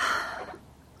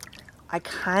 I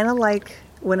kind of like,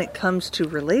 when it comes to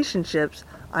relationships,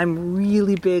 I'm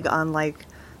really big on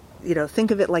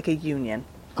think of it like a union.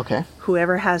 Okay.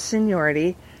 Whoever has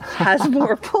seniority has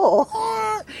more pull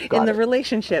in the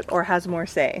relationship, or has more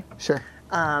say. Sure.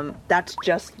 That's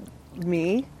just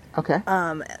me. Okay.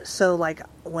 So like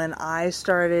when I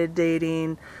started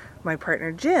dating my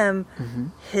partner Jim,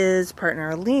 his partner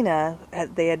Alina,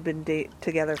 they had been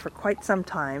together for quite some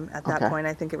time. At that point,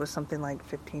 I think it was something like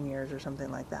 15 years or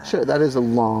something like that. Sure, that is a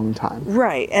long time.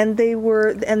 Right, and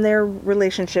their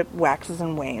relationship waxes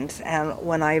and wanes. And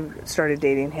when I started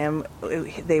dating him,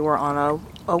 they were on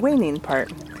a waning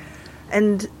part.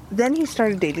 And then he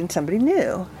started dating somebody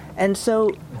new. And so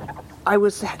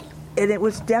it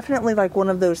was definitely like one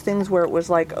of those things where it was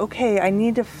like, okay, I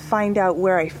need to find out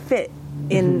where I fit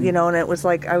in, and it was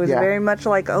like, I was very much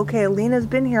like, okay, Alina's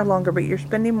been here longer, but you're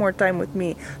spending more time with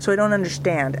me, so I don't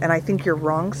understand, and I think you're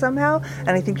wrong somehow, and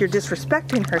I think you're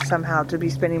disrespecting her somehow to be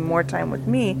spending more time with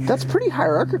me. That's pretty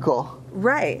hierarchical.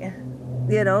 Right.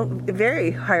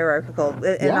 Very hierarchical,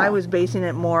 and I was basing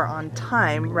it more on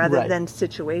time rather than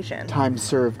situation. Time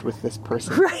served with this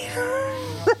person. Right.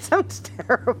 That sounds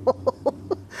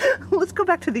terrible. Let's go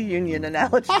back to the union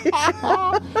analogy.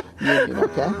 Union,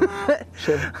 okay.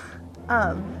 Sure.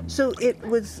 So it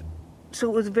was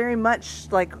very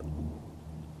much like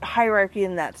hierarchy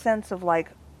in that sense of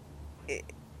like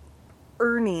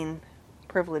earning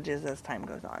privileges as time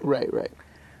goes on. Right.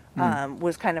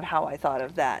 Was kind of how I thought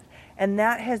of that. And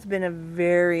that has been a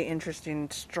very interesting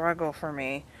struggle for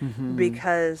me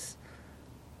because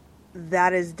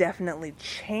that has definitely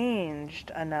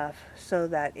changed enough so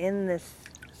that in this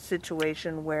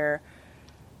situation where,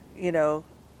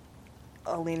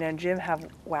 Alina and Jim have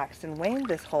waxed and waned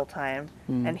this whole time,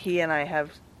 and he and I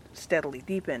have steadily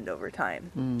deepened over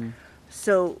time.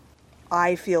 So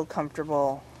I feel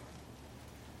comfortable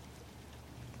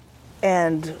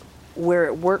and where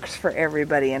it works for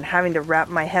everybody, and having to wrap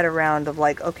my head around of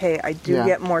like, okay, I do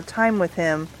get more time with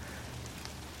him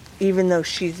even though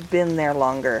she's been there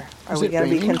longer. Are we going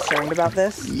to be concerned about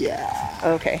this? Yeah.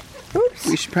 Okay. Oops.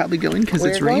 We should probably go in because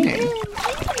it's raining.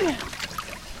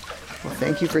 Well,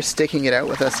 thank you for sticking it out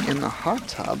with us in the hot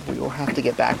tub. We will have to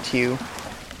get back to you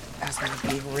as we're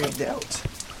being rained out.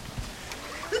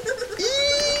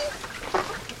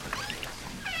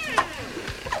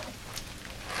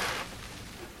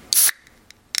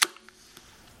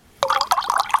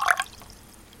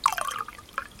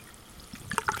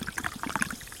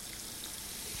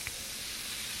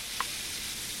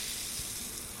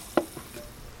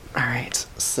 Alright,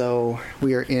 so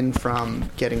we are in from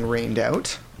getting rained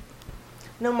out.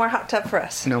 No more hot tub for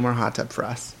us. No more hot tub for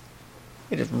us.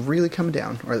 It is really coming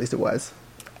down, or at least it was.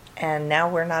 And now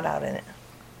we're not out in it.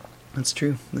 That's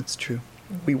true.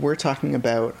 We were talking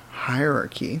about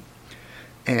hierarchy,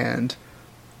 and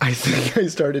I think I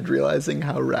started realizing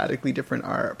how radically different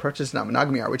our approaches to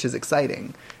non-monogamy are, which is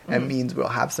exciting. And means we'll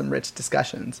have some rich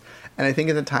discussions. And I think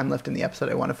in the time left in the episode,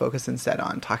 I want to focus instead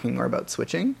on talking more about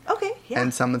switching. Okay, yeah.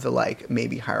 And some of the,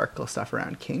 maybe hierarchical stuff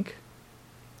around kink.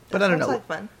 But I don't know. Like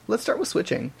fun. Let's start with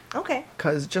switching. Okay.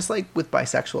 Because just like with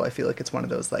bisexual, I feel like it's one of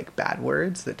those bad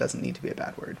words that doesn't need to be a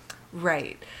bad word.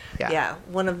 Right. Yeah.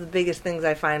 One of the biggest things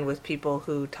I find with people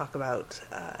who talk about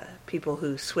people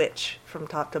who switch from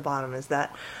top to bottom is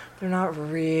that they're not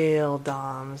real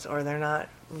doms, or they're not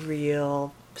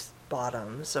real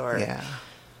bottoms, or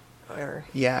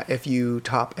yeah, if you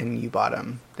top and you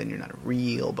bottom, then you're not a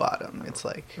real bottom. It's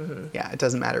it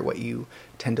doesn't matter what you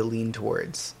tend to lean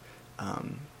towards.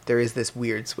 There is this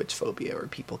weird switch phobia where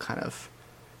people kind of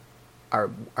are,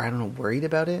 I don't know, worried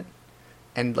about it.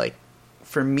 And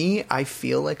for me, I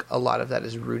feel like a lot of that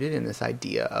is rooted in this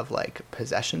idea of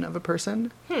possession of a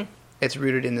person. It's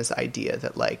rooted in this idea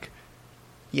that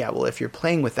if you're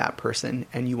playing with that person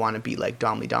and you want to be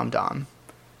dom-dom,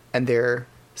 and they're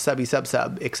subby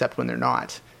sub, except when they're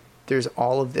not, there's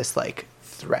all of this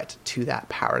threat to that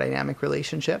power dynamic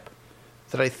relationship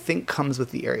that I think comes with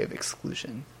the area of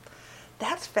exclusion.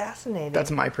 That's fascinating.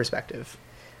 That's my perspective.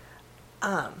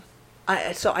 So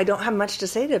I don't have much to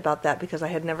say about that because I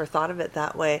had never thought of it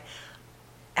that way.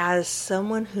 As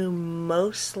someone who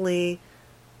mostly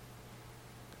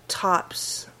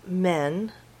tops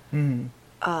men and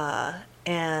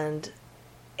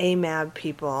AMAB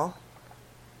people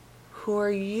who are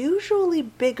usually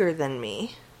bigger than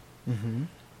me,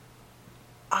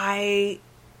 I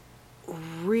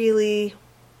really,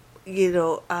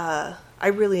 I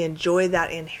really enjoy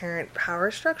that inherent power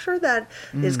structure that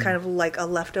is kind of like a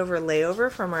leftover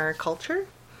layover from our culture.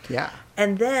 Yeah.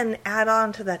 And then add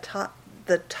on to the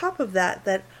top of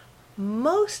that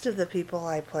most of the people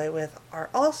I play with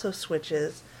are also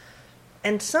switches.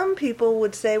 And some people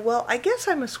would say, well, I guess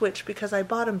I'm a switch because I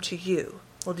bottom to you.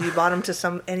 Well, do you bottom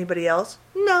to anybody else?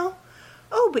 No.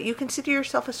 Oh, but you consider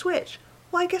yourself a switch.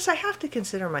 Well, I guess I have to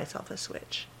consider myself a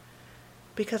switch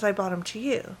because I bottom to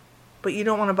you. But you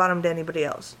don't want to bottom to anybody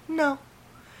else. No.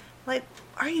 Like,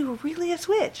 are you really a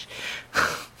switch?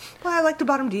 Well, I like to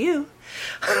bottom to you.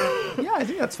 Yeah, I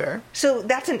think that's fair. So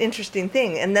that's an interesting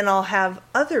thing. And then I'll have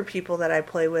other people that I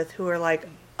play with who are like,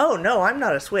 oh, no, I'm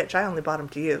not a switch. I only bottom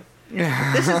to you.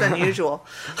 This is unusual.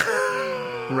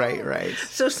 Right.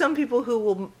 So some people who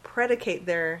will predicate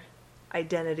their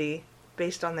identity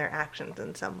based on their actions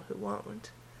and some who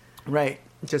won't. Right.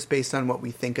 Just based on what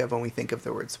we think of when we think of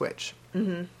the word switch.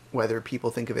 Mm-hmm. Whether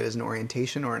people think of it as an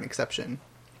orientation or an exception.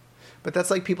 But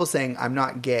that's like people saying, I'm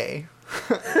not gay.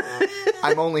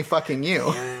 I'm only fucking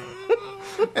you.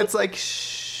 It's like,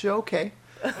 okay.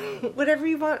 Whatever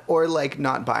you want. Or like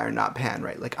not bi or not pan,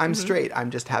 right? Like I'm straight.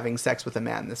 I'm just having sex with a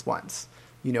man this once.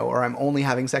 You know, or I'm only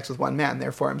having sex with one man,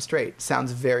 therefore I'm straight.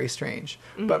 Sounds very strange.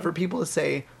 But for people to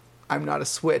say, I'm not a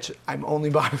switch, I'm only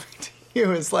bottoming to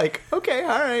you, is like, okay,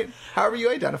 all right. However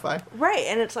you identify. Right.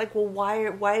 And it's like, well,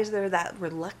 why is there that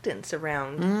reluctance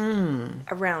around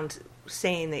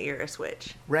saying that you're a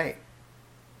switch? Right.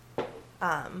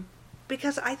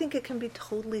 Because I think it can be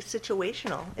totally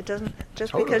situational. It doesn't,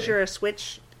 just Totally. because you're a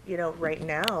switch, you know, right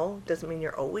now, doesn't mean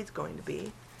you're always going to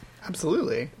be.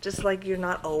 Absolutely. Just like you're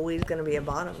not always going to be a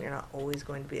bottom, you're not always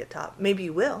going to be a top. Maybe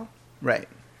you will. Right.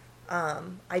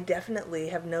 I definitely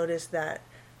have noticed that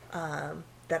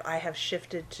that I have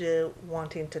shifted to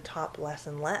wanting to top less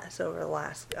and less over the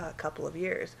last couple of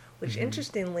years, which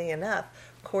interestingly enough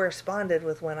corresponded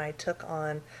with when I took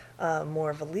on more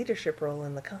of a leadership role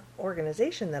in the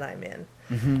organization that I'm in.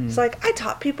 It's like, I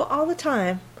top people all the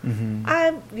time.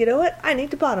 You know what? I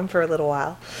need to bottom for a little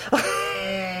while.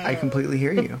 I completely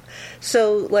hear you.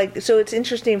 So it's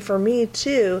interesting for me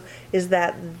too, is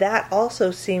that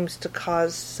also seems to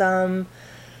cause some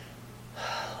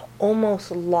almost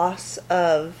loss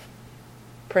of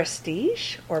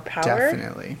prestige or power.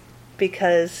 Definitely.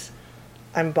 Because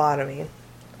I'm bottoming.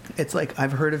 It's like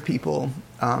I've heard of people,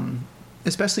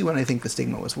 especially when I think the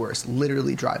stigma was worse,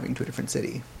 literally driving to a different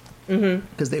city.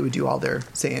 Because they would do all their,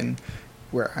 saying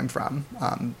where I'm from,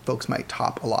 folks might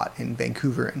top a lot in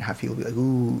Vancouver and have people be like,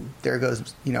 ooh, there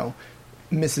goes, you know,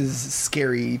 Mrs.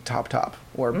 Scary Top,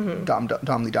 or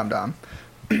Domly Dom.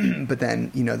 But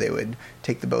then, you know, they would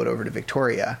take the boat over to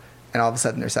Victoria, and all of a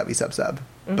sudden they're subby sub.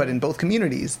 But in both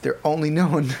communities, they're only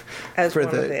known as for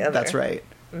one or the other. That's right.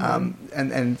 And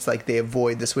it's like they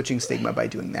avoid the switching stigma by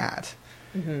doing that.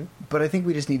 But I think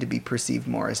we just need to be perceived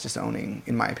more as just owning,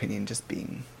 in my opinion, just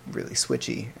being really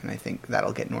switchy. And I think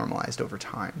that'll get normalized over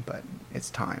time, but it's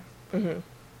time.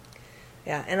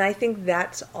 Yeah, and I think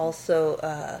that's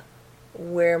also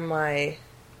where my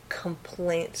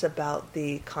complaints about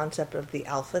the concept of the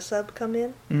alpha sub come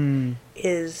in.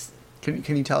 Is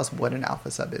Can you tell us what an alpha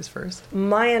sub is first?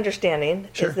 my understanding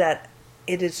Sure. is that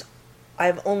it is,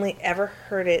 I've only ever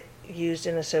heard it used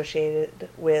and associated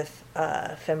with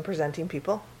femme presenting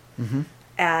people,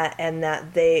 and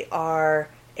that they are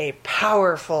a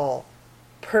powerful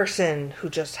person who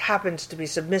just happens to be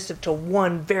submissive to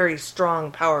one very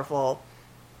strong, powerful,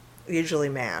 usually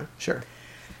man. Sure.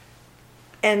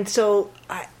 And so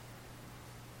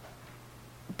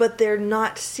but they're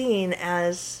not seen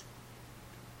as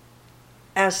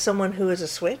someone who is a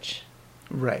switch.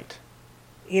 Right.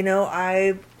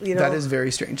 That is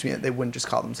very strange to me that they wouldn't just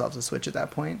call themselves a switch at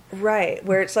that point. Right,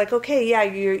 where it's like, okay, yeah,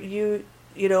 you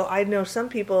know, I know some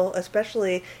people,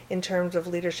 especially in terms of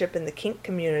leadership in the kink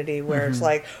community, where it's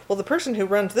like, well, the person who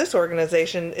runs this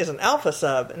organization is an alpha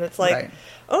sub, and it's like,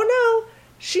 oh no,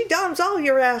 she doms all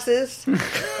your asses.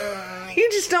 You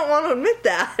just don't want to admit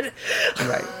that.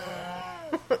 Right.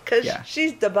 Because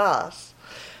she's the boss.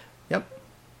 Yep.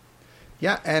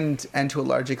 Yeah, and to a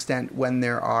large extent, when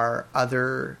there are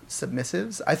other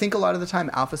submissives, I think a lot of the time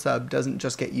alpha sub doesn't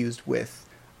just get used with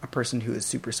a person who is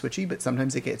super switchy, but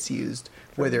sometimes it gets used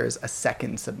where there's a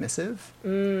second submissive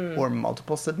or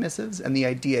multiple submissives. And the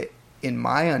idea, in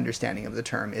my understanding of the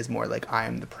term, is more like I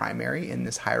am the primary in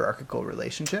this hierarchical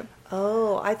relationship.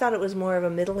 Oh, I thought it was more of a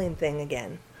middling thing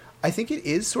again. I think it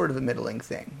is sort of a middling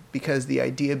thing, because the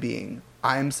idea being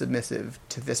I'm submissive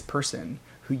to this person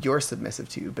who you're submissive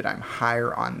to, but I'm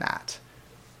higher on that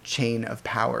chain of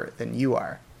power than you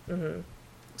are.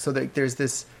 So there's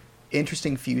this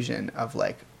interesting fusion of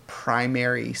like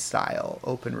primary style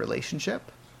open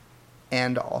relationship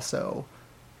and also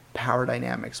power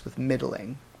dynamics with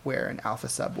middling, where an alpha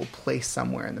sub will place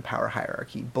somewhere in the power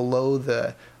hierarchy below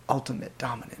the ultimate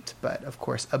dominant, but of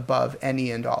course above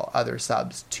any and all other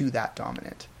subs to that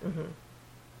dominant.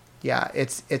 Yeah,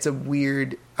 it's a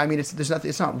weird, I mean,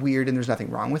 it's not weird and there's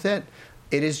nothing wrong with it.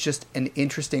 It is just an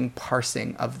interesting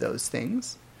parsing of those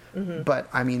things. But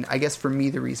I mean, I guess for me,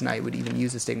 the reason I would even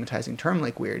use a stigmatizing term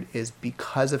like weird is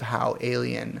because of how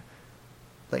alien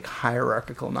like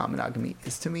hierarchical non-monogamy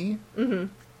is to me,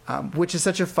 which is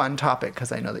such a fun topic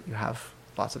because I know that you have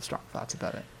lots of strong thoughts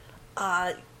about it.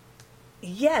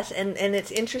 Yes, and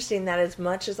it's interesting that as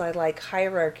much as I like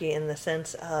hierarchy in the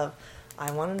sense of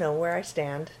I want to know where I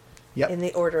stand in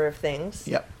the order of things,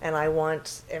 and I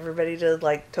want everybody to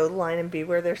like toe the line and be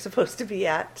where they're supposed to be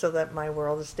at so that my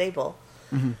world is stable.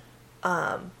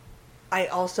 I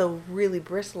also really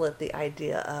bristle at the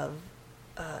idea of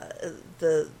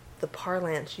the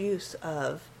parlance use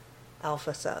of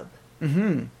alpha sub.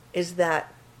 Is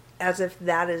that as if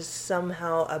that is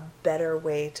somehow a better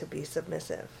way to be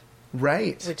submissive.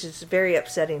 Right. Which is very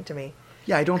upsetting to me.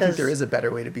 Yeah, I don't think there is a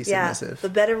better way to be submissive. Yeah, the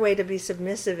better way to be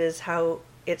submissive is how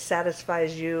it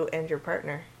satisfies you and your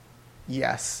partner.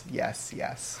 Yes.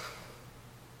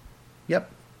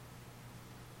 Yep.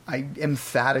 I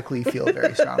emphatically feel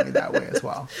very strongly that way as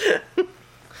well.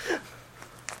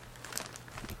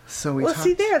 So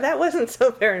see there, that wasn't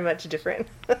so very much different.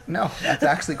 No, that's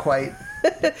actually quite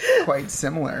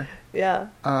similar. Yeah.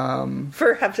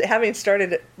 For having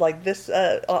started like this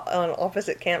on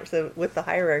opposite camps with the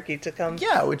hierarchy to come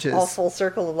which is all full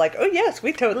circle of like, oh yes,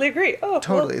 we totally agree. Oh,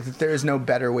 totally. Well. There is no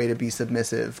better way to be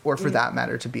submissive, or for that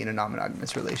matter, to be in a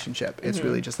non-monogamous relationship. It's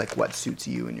really just like what suits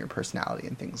you and your personality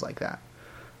and things like that.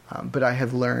 But I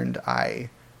have learned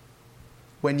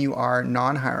when you are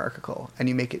non-hierarchical and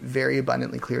you make it very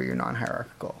abundantly clear you're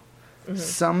non-hierarchical,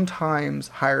 sometimes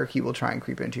hierarchy will try and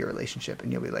creep into your relationship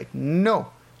and you'll be like, no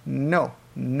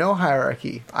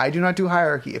hierarchy. I do not do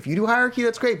hierarchy. If you do hierarchy,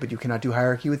 that's great, but you cannot do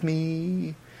hierarchy with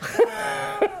me.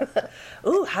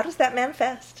 Ooh, how does that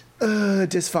manifest?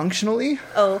 Dysfunctionally.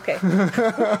 Oh, okay.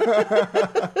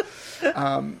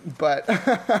 But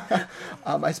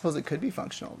I suppose it could be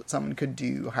functional, that someone could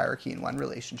do hierarchy in one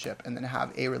relationship and then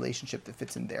have a relationship that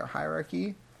fits in their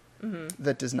hierarchy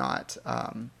that does not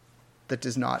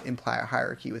imply a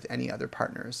hierarchy with any other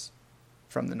partners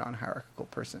from the non-hierarchical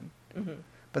person.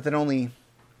 But then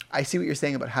I see what you're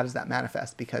saying about how does that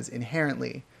manifest, because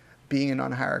inherently being a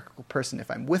non-hierarchical person, if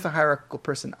I'm with a hierarchical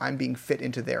person, I'm being fit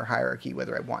into their hierarchy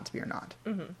whether I want to be or not.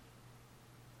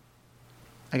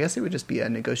 I guess it would just be a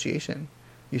negotiation.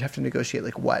 You'd have to negotiate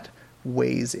like what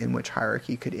ways in which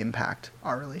hierarchy could impact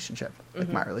our relationship, like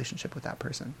my relationship with that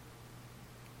person.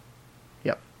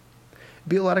 Yep. It'd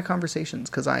be a lot of conversations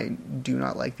because I do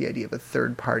not like the idea of a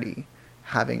third party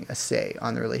having a say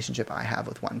on the relationship I have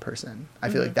with one person. I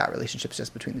feel like that relationship's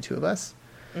just between the two of us.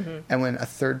 And when a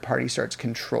third party starts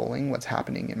controlling what's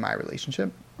happening in my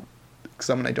relationship,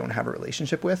 someone I don't have a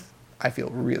relationship with, I feel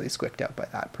really squicked out by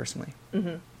that personally.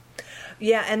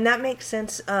 Yeah, and that makes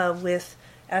sense as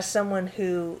someone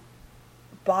who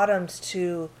bottoms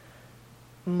to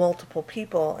multiple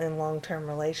people in long-term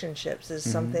relationships is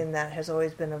something that has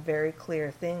always been a very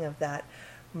clear thing of that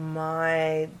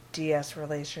my DS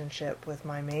relationship with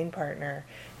my main partner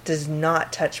does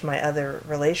not touch my other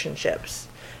relationships.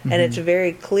 And it's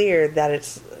very clear that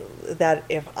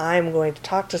if I'm going to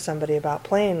talk to somebody about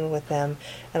playing with them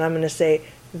and I'm going to say,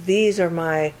 these are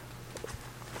my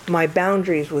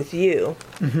boundaries with you,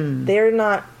 they're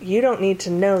not, you don't need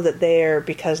to know that they're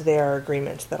because they are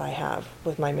agreements that I have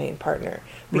with my main partner,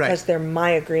 because they're my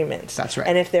agreements. That's right.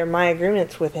 And if they're my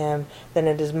agreements with him, then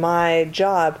it is my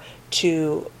job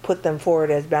to put them forward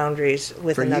as boundaries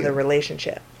with another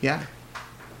relationship. Yeah.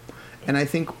 And I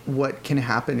think what can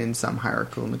happen in some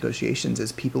hierarchical negotiations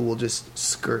is people will just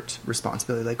skirt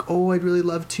responsibility. Like, oh, I'd really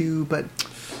love to, but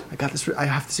I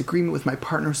have this agreement with my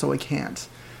partner, so I can't.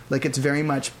 Like, it's very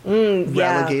much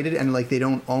relegated, and like they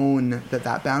don't own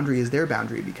that boundary is their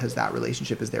boundary because that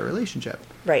relationship is their relationship.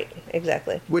 Right,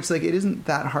 exactly. Which, like, it isn't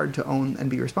that hard to own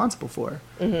and be responsible for.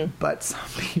 But some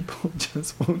people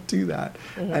just won't do that.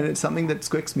 And it's something that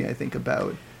squicks me, I think,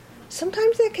 about...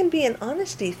 Sometimes that can be an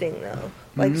honesty thing, though.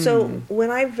 Like, so when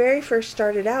I very first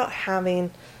started out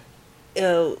having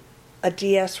a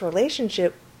DS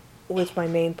relationship with my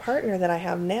main partner that I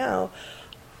have now,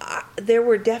 there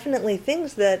were definitely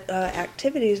things that,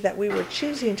 activities that we were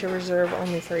choosing to reserve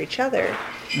only for each other.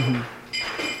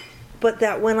 But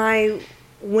that when I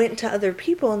went to other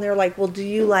people and they're like, well, do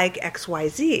you like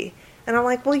XYZ? And I'm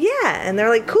like, well, yeah. And they're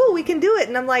like, cool, we can do it.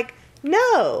 And I'm like,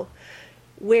 no.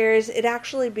 Whereas it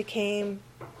actually became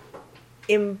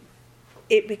important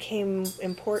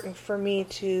for me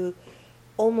to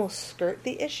almost skirt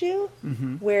the issue.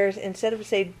 Whereas instead of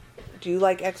say, do you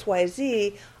like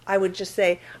XYZ, I would just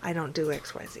say, I don't do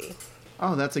XYZ.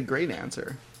 Oh, that's a great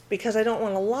answer. Because I don't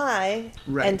want to lie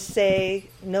and say,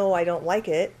 no, I don't like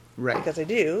it. Because I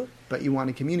do. But you want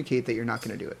to communicate that you're not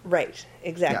going to do it. Right,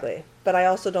 exactly. Yeah. But I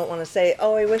also don't want to say,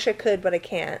 oh, I wish I could, but I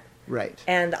can't. Right.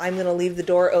 And I'm going to leave the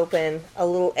door open, a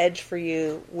little edge for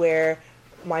you where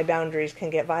my boundaries can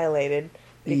get violated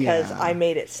because Yeah. I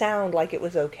made it sound like it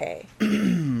was okay.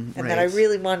 And then I Right.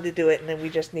 really wanted to do it, and then we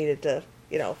just needed to,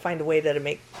 find a way to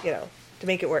make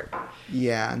it work.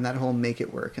 Yeah, and that whole make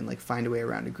it work and like find a way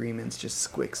around agreements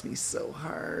just squicks me so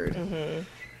hard. Mm-hmm.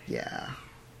 Yeah.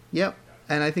 Yep.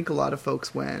 And I think a lot of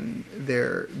folks, when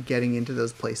they're getting into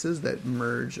those places that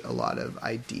merge a lot of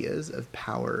ideas of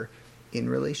power in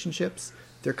relationships,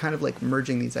 they're kind of like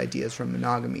merging these ideas from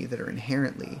monogamy that are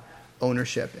inherently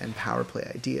ownership and power play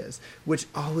ideas, which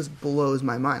always blows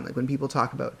my mind. Like when people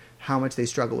talk about how much they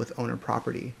struggle with owner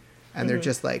property, and they're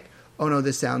just like, oh no,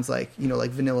 this sounds like, like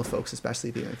vanilla folks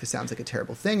especially being like, this sounds like a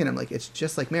terrible thing. And I'm like, it's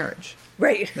just like marriage.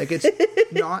 Right. Like it's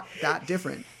not that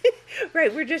different.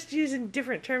 Right. We're just using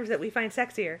different terms that we find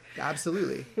sexier.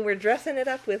 Absolutely. We're dressing it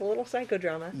up with a little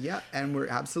psychodrama. Yeah, and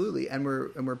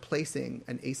we're placing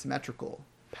an asymmetrical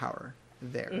power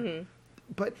there.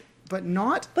 But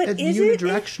not But as is it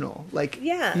unidirectional. Like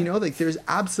Yeah. like there's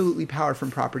absolutely power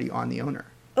from property on the owner.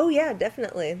 Oh, yeah,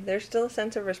 definitely. There's still a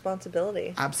sense of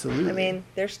responsibility. Absolutely. I mean,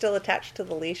 they're still attached to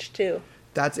the leash, too.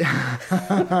 That's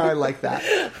I like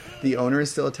that. The owner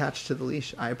is still attached to the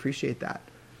leash. I appreciate that.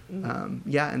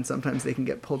 Yeah, and sometimes they can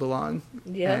get pulled along.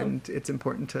 Yeah. And it's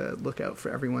important to look out for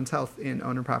everyone's health in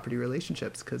owner property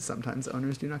relationships because sometimes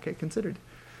owners do not get considered.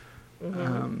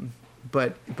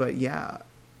 But yeah,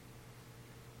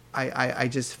 I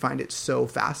just find it so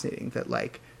fascinating that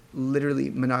like literally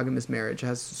monogamous marriage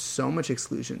has so much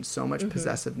exclusion, so much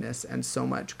possessiveness, and so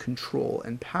much control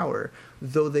and power,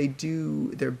 though they do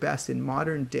their best in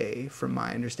modern day, from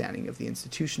my understanding of the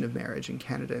institution of marriage in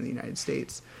Canada and the United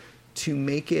States, to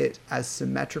make it as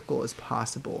symmetrical as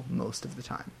possible most of the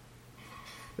time.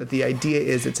 That the idea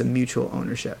is it's a mutual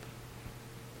ownership.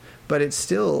 But it's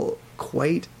still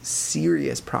quite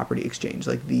serious property exchange.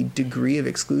 Like the degree of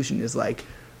exclusion is like,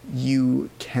 your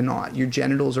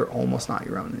genitals are almost not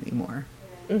your own anymore.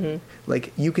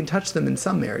 Like you can touch them in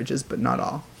some marriages, but not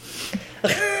all.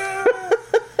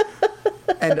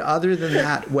 And other than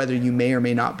that, whether you may or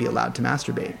may not be allowed to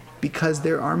masturbate, because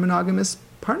there are monogamous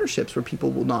partnerships where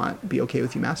people will not be okay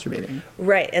with you masturbating.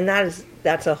 Right, and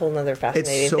that's a whole nother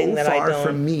fascinating It's so thing that I far don't...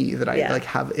 from me that I Yeah. like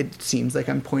have. It seems like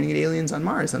I'm pointing at aliens on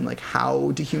Mars. I'm like,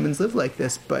 how do humans live like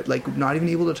this? But like, not even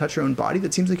able to touch your own body.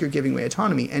 That seems like you're giving away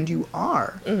autonomy, and you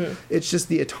are. It's just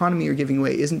the autonomy you're giving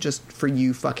away isn't just for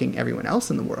you fucking everyone else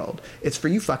in the world. It's for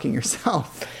you fucking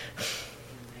yourself.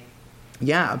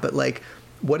 Yeah, but like,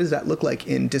 what does that look like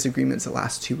in disagreements that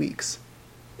last 2 weeks?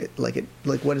 What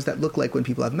does that look like when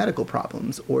people have medical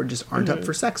problems or just aren't up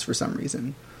for sex for some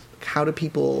reason? How do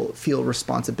people feel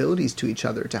responsibilities to each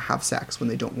other to have sex when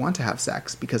they don't want to have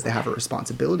sex because they have a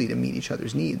responsibility to meet each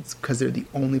other's needs because they're the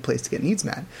only place to get needs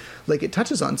met? Like it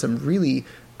touches on some really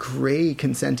gray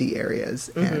consenty areas.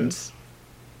 And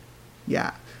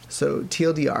yeah, so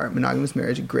TLDR, monogamous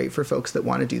marriage, great for folks that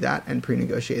want to do that and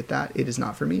pre-negotiate that. It is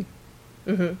not for me.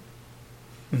 And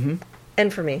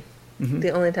for me.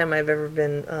 The only time I've ever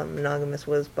been monogamous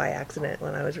was by accident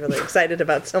when I was really excited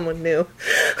about someone new.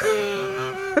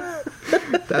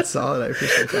 That's solid. I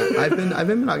appreciate that. I've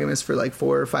been monogamous for like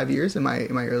 4 or 5 years in my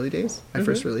early days. My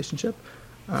first relationship.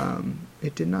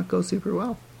 It did not go super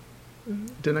well.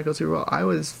 It did not go super well. I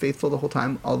was faithful the whole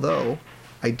time, although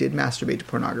I did masturbate to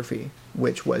pornography,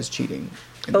 which was cheating.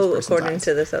 In this person's according eyes.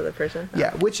 to this other person?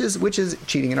 Yeah, which is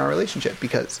cheating in our relationship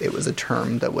because it was a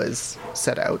term that was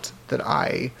set out that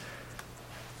I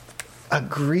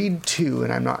agreed to,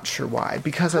 and I'm not sure why.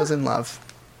 Because I was in love.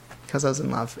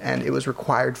 And it was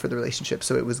required for the relationship.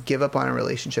 So it was give up on a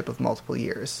relationship of multiple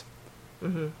years.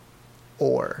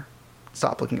 Or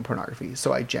stop looking at pornography.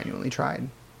 So I genuinely tried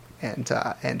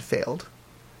and failed.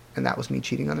 And that was me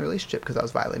cheating on the relationship because I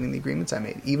was violating the agreements I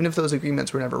made. Even if those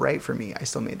agreements were never right for me, I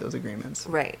still made those agreements.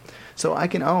 Right. So I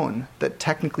can own that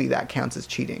technically that counts as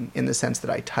cheating in the sense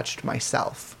that I touched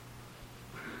myself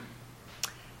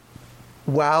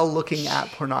while looking at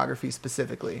pornography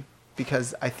specifically,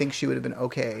 because I think she would have been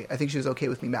okay. I think she was okay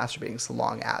with me masturbating so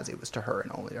long as it was to her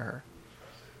and only to her.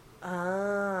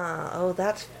 Oh,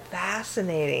 that's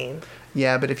fascinating.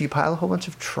 Yeah, but if you pile a whole bunch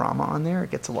of trauma on there,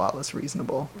 it gets a lot less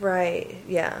reasonable. Right,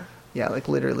 yeah. Yeah, like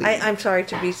literally. I'm sorry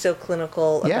to be so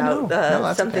clinical about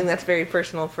that's something okay. that's very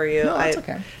personal for you. No, that's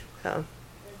okay.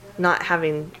 Not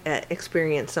having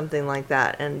experienced something like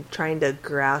that and trying to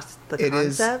grasp the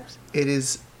concept. It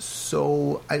is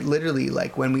so... I literally,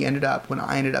 like, when I ended up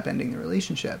ending the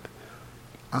relationship,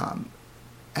 and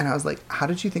I was like, how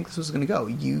did you think this was going to go?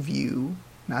 You view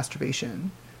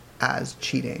masturbation as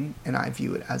cheating, and I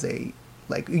view it as you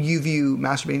view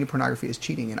masturbating to pornography as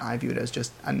cheating, and I view it as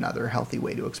just another healthy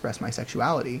way to express my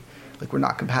sexuality. Like, we're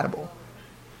not compatible.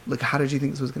 like, how did you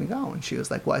think this was going to go? And she was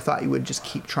like, well, I thought you would just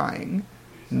keep trying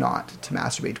not to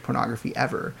masturbate to pornography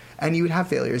ever. And you would have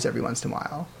failures every once in a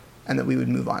while. And that we would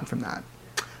move on from that.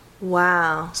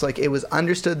 Wow. So, like, it was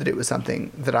understood that it was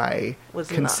something that I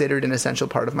considered an essential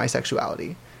part of my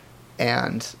sexuality.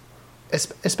 And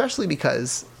especially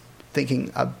because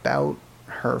thinking about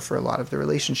her for a lot of the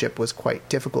relationship was quite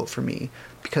difficult for me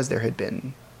because there had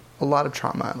been a lot of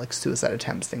trauma, like suicide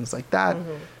attempts, things like that.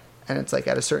 Mm-hmm. And it's like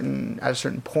at a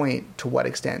certain point, to what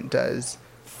extent does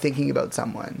thinking about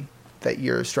someone that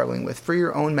you're struggling with for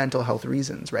your own mental health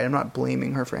reasons, right? I'm not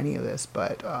blaming her for any of this,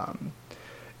 but,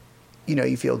 you know,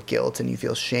 you feel guilt and you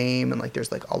feel shame and like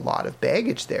there's like a lot of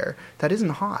baggage there. That isn't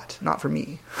hot. Not for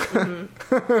me.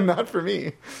 Mm-hmm. Not for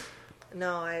me.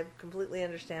 No, I completely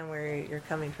understand where you're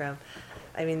coming from.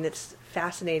 I mean, it's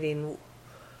fascinating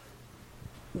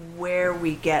where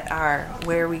we get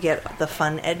the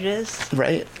fun edges.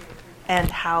 Right. And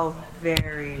how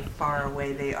very far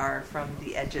away they are from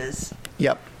the edges.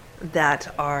 Yep.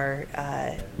 That are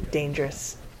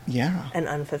dangerous. Yeah. And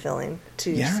unfulfilling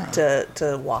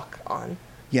to walk on.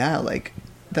 Yeah, like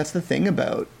that's the thing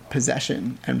about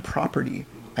possession and property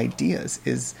ideas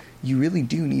is you really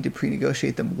do need to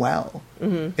pre-negotiate them well.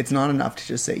 Mm-hmm. It's not enough to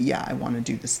just say, yeah, I want to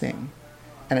do this thing.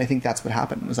 And I think that's what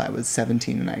happened was I was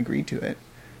 17 and I agreed to it.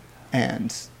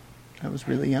 And I was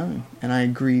really young and I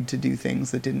agreed to do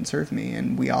things that didn't serve me.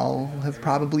 And we all have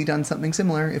probably done something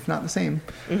similar, if not the same.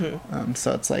 Mm-hmm.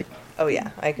 So it's like, oh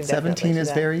yeah, I can 17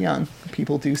 is very young.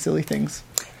 People do silly things.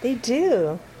 They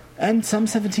do. And some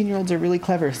 17-year-olds are really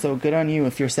clever, so good on you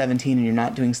if you're 17 and you're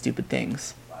not doing stupid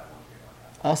things.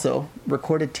 Also,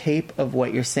 record a tape of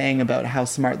what you're saying about how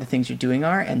smart the things you're doing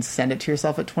are and send it to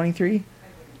yourself at 23.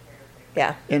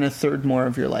 Yeah. In a third more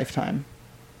of your lifetime.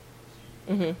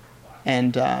 Mm-hmm.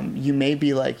 And you may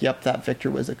be like, yep, that Victor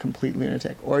was a complete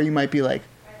lunatic. Or you might be like,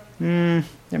 there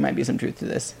might be some truth to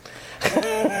this.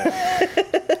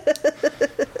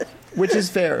 Which is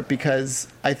fair, because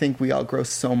I think we all grow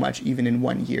so much even in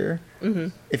 1 year. Mm-hmm.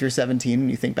 If you're 17 and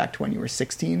you think back to when you were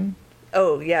 16.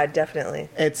 Oh, yeah, definitely.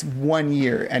 It's 1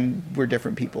 year and we're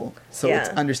different people. So It's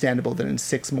understandable that in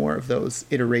 6 more of those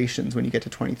iterations, when you get to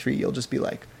 23, you'll just be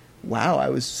like, wow, I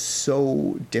was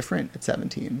so different at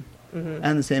 17. Mm-hmm.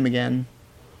 And the same again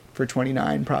for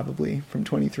 29, probably. From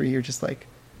 23, you're just like...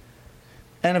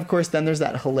 And, of course, then there's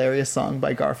that hilarious song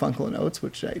by Garfunkel and Oates,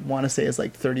 which I want to say is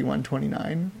like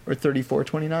 31:29 or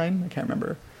 34:29. I can't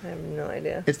remember. I have no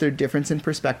idea. It's their difference in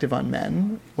perspective on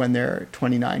men when they're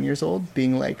 29 years old,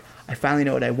 being like, I finally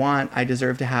know what I want. I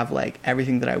deserve to have, like,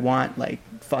 everything that I want. Like,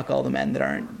 fuck all the men that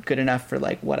aren't good enough for,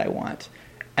 like, what I want.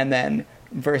 And then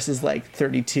versus, like,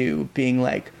 32 being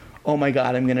like, oh, my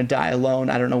God, I'm going to die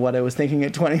alone. I don't know what I was thinking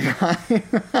at 29.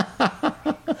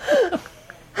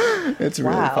 It's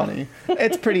really funny.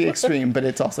 It's pretty extreme, but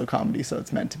it's also comedy, so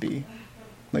it's meant to be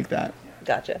like that.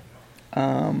 Gotcha.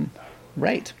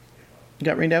 Right. We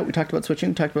got rained out. We talked about switching.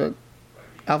 We talked about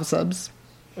alpha subs,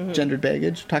 mm-hmm. gendered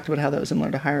baggage. We talked about how that was similar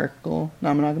to hierarchical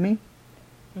non-monogamy.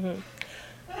 Mm-hmm.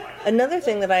 Another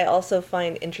thing that I also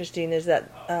find interesting is that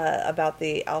about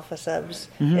the alpha subs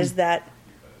mm-hmm. is that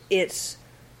it's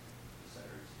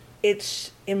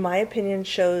in my opinion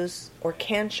shows or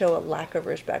can show a lack of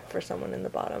respect for someone in the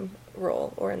bottom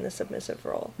role or in the submissive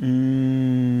role.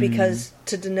 Because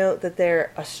to denote that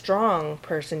they're a strong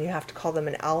person, you have to call them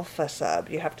an alpha sub.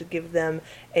 You have to give them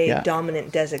a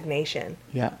dominant designation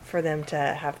for them to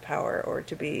have power or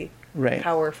to be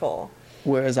powerful.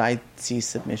 Whereas I see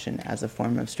submission as a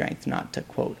form of strength, not to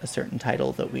quote a certain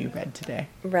title that we read today.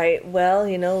 Right. Well,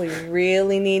 you know, we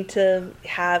really need to you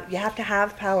have to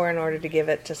have power in order to give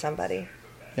it to somebody.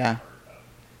 Yeah.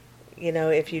 You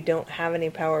know, if you don't have any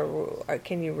power,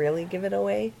 can you really give it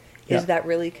away? Yeah. Is that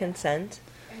really consent?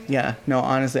 Yeah. No,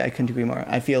 honestly, I couldn't agree more.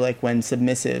 I feel like when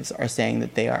submissives are saying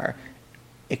that they are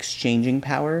exchanging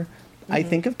power, mm-hmm. I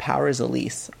think of power as a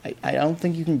lease. I don't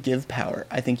think you can give power.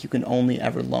 I think you can only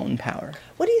ever loan power.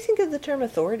 What do you think of the term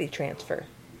authority transfer?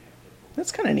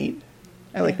 That's kind of neat.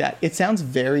 I like that. It sounds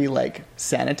very, like,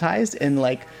 sanitized and,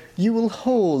 like, you will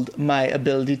hold my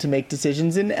ability to make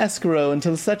decisions in escrow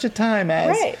until such a time as...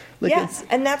 Right. Like yes,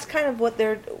 and that's kind of what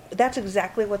that's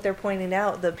exactly what they're pointing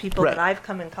out. The people that I've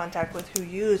come in contact with who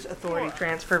use authority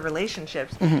transfer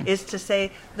relationships mm-hmm. is to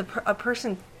say a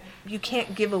person... You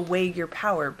can't give away your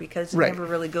power because it never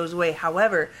really goes away.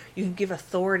 However, you can give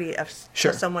authority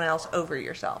to someone else over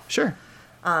yourself. Sure.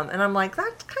 And I'm like,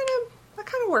 that kind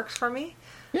of works for me.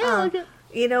 Yeah, I like it.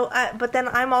 But then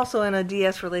I'm also in a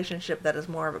DS relationship that is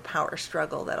more of a power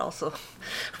struggle that also,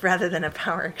 rather than a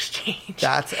power exchange.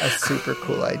 That's a super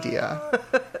cool idea.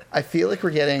 I feel like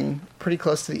we're getting pretty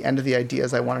close to the end of the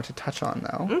ideas I wanted to touch on,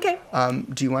 though. Okay.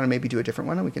 Do you want to maybe do a different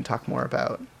one and we can talk more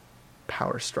about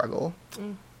power struggle?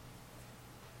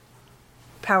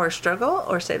 Power struggle,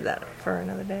 or save that for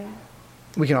another day?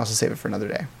 We can also save it for another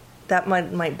day. That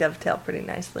might dovetail pretty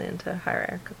nicely into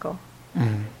hierarchical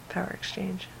power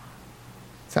exchange.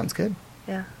 Sounds good.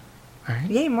 Yeah. All right.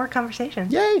 Yay, more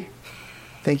conversation. Yay!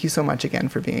 Thank you so much again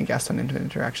for being a guest on Intimate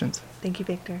Interactions. Thank you,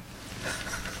 Victor.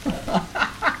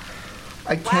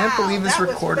 I can't believe this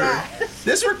recorder.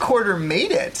 This recorder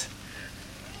made it.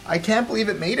 I can't believe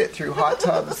it made it through hot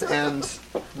tubs and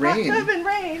rain. Hot tub and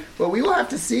rain. Well, we will have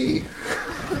to see.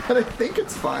 But I think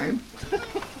it's fine.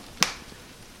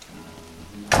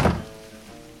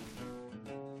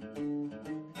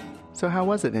 So how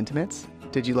was it, Intimates?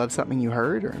 Did you love something you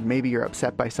heard, or maybe you're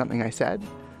upset by something I said?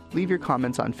 Leave your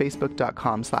comments on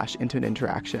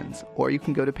facebook.com/intimateinteractions, or you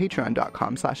can go to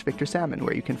patreon.com/victorsalmon,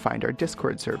 where you can find our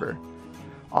Discord server.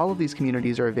 All of these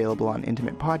communities are available on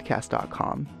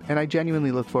intimatepodcast.com, and I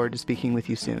genuinely look forward to speaking with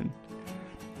you soon.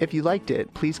 If you liked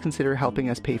it, please consider helping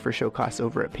us pay for show costs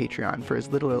over at Patreon for as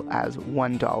little as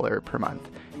 $1 per month.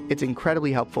 It's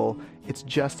incredibly helpful. It's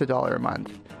just $1 a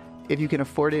month. If you can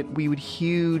afford it, we would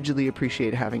hugely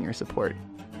appreciate having your support.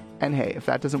 And hey, if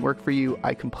that doesn't work for you,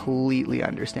 I completely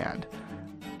understand.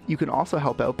 You can also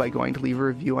help out by going to leave a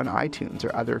review on iTunes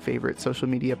or other favorite social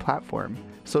media platform.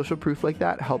 Social proof like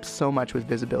that helps so much with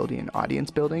visibility and audience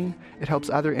building. It helps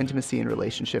other intimacy and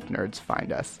relationship nerds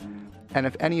find us. And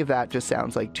if any of that just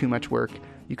sounds like too much work,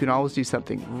 you can always do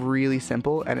something really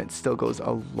simple and it still goes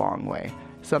a long way.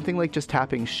 Something like just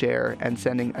tapping share and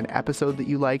sending an episode that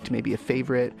you liked, maybe a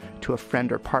favorite, to a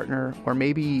friend or partner, or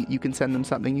maybe you can send them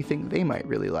something you think they might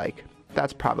really like.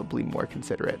 That's probably more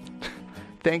considerate.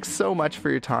 Thanks so much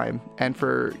for your time and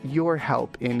for your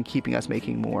help in keeping us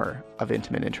making more of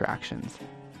Intimate Interactions.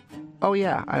 Oh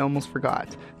yeah, I almost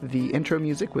forgot. The intro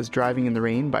music was Driving in the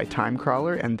Rain by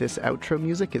Timecrawler, and this outro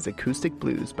music is Acoustic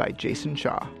Blues by Jason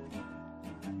Shaw.